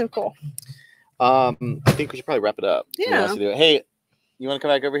that. That's so cool. I think we should probably wrap it up. Who wants Yeah. to do it? Hey, you want to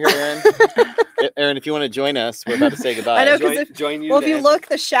come back over here, Aaron? Aaron, if you want to join us, we're about to say goodbye. I know, 'cause Join you. Well, if you then. look,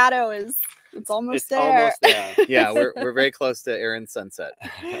 the shadow it's almost it's there. almost there. Yeah, we're very close to Aaron's sunset,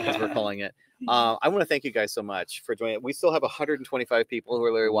 as we're calling it. I want to thank you guys so much for joining. We still have 125 people who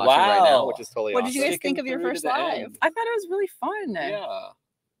are literally watching right now, Wow. which is totally What awesome. did you guys Sticking think of your through to first the live? end. I thought it was really fun.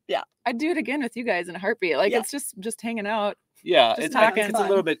 Yeah. I'd do it again with you guys in a heartbeat. Like Yeah. it's just hanging out. Yeah. Just It's, I think talking. it's a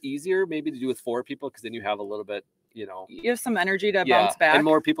little bit easier maybe to do with 4 people because then you have a little bit, You have some energy to yeah, bounce back. and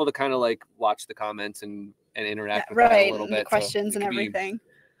more people to kind of like watch the comments and interact with that Right. a little And bit. the questions so and it can be everything.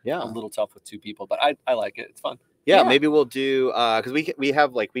 Yeah. a little tough with 2 people, but I like it. It's fun. Yeah, Yeah. maybe we'll do because we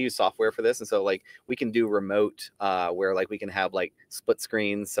have like we use software for this, and so like we can do remote where like we can have like split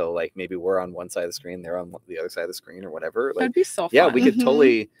screens. So like maybe we're on one side of the screen, they're on the other side of the screen, or whatever. Like That'd be so fun. yeah, we could Mhm.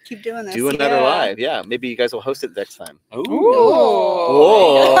 totally Keep doing this. do another Yeah. live. Yeah, maybe you guys will host it next time. Ooh.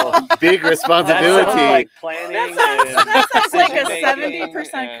 Oh, big responsibility. That sounds like planning. That's like a decision-making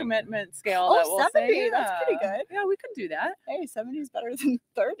 70% and- commitment scale. Oh, that we'll 70, say. that's pretty Yeah. good. Yeah, we could do that. Hey, 70 is better than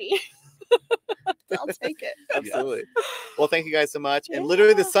 30. I'll take it. Absolutely. Well, thank you guys so much. And Yeah.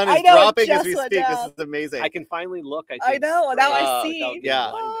 literally, the sun is I know, it dropping as just we went speak. This down. is amazing. I can finally look. I know, now I Uh, see. without being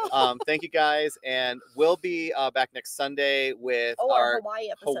yeah. blinded. Thank you guys, and we'll be back next Sunday with Oh, our Hawaii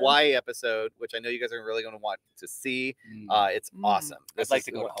episode. Hawaii episode, which I know you guys are really going to want to see. It's Mm. awesome. I'd like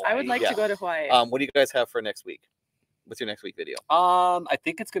to go to Hawaii. I would like Yeah. to go to Hawaii. What do you guys have for next week? What's your next week video? I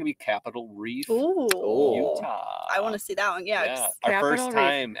think it's going to be Capitol Reef, Ooh. Utah. I want to see that one. Yeah. Yeah, 'cause- our Capitol first Reef.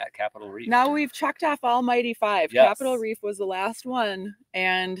 time at Capitol Reef. Now we've checked off Almighty 5. Yes. Capitol Reef was the last one.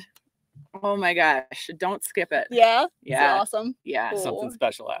 And oh my gosh, don't skip it. Yeah. Yeah. It's awesome. Yeah. Cool. Something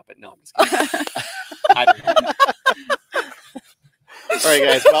special happened. No, I'm just kidding. I don't know. All right,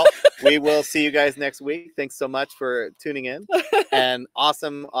 guys. Well, we will see you guys next week. Thanks so much for tuning in, and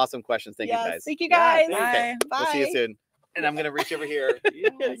awesome questions. Thank Yes, you guys. Thank you Yeah, guys. thank Bye. We'll see you Bye. soon. And I'm gonna reach over here. Yeah,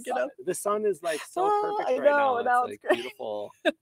 Get up. the sun is like so Oh, perfect I right know, now. now It's it's like great. beautiful.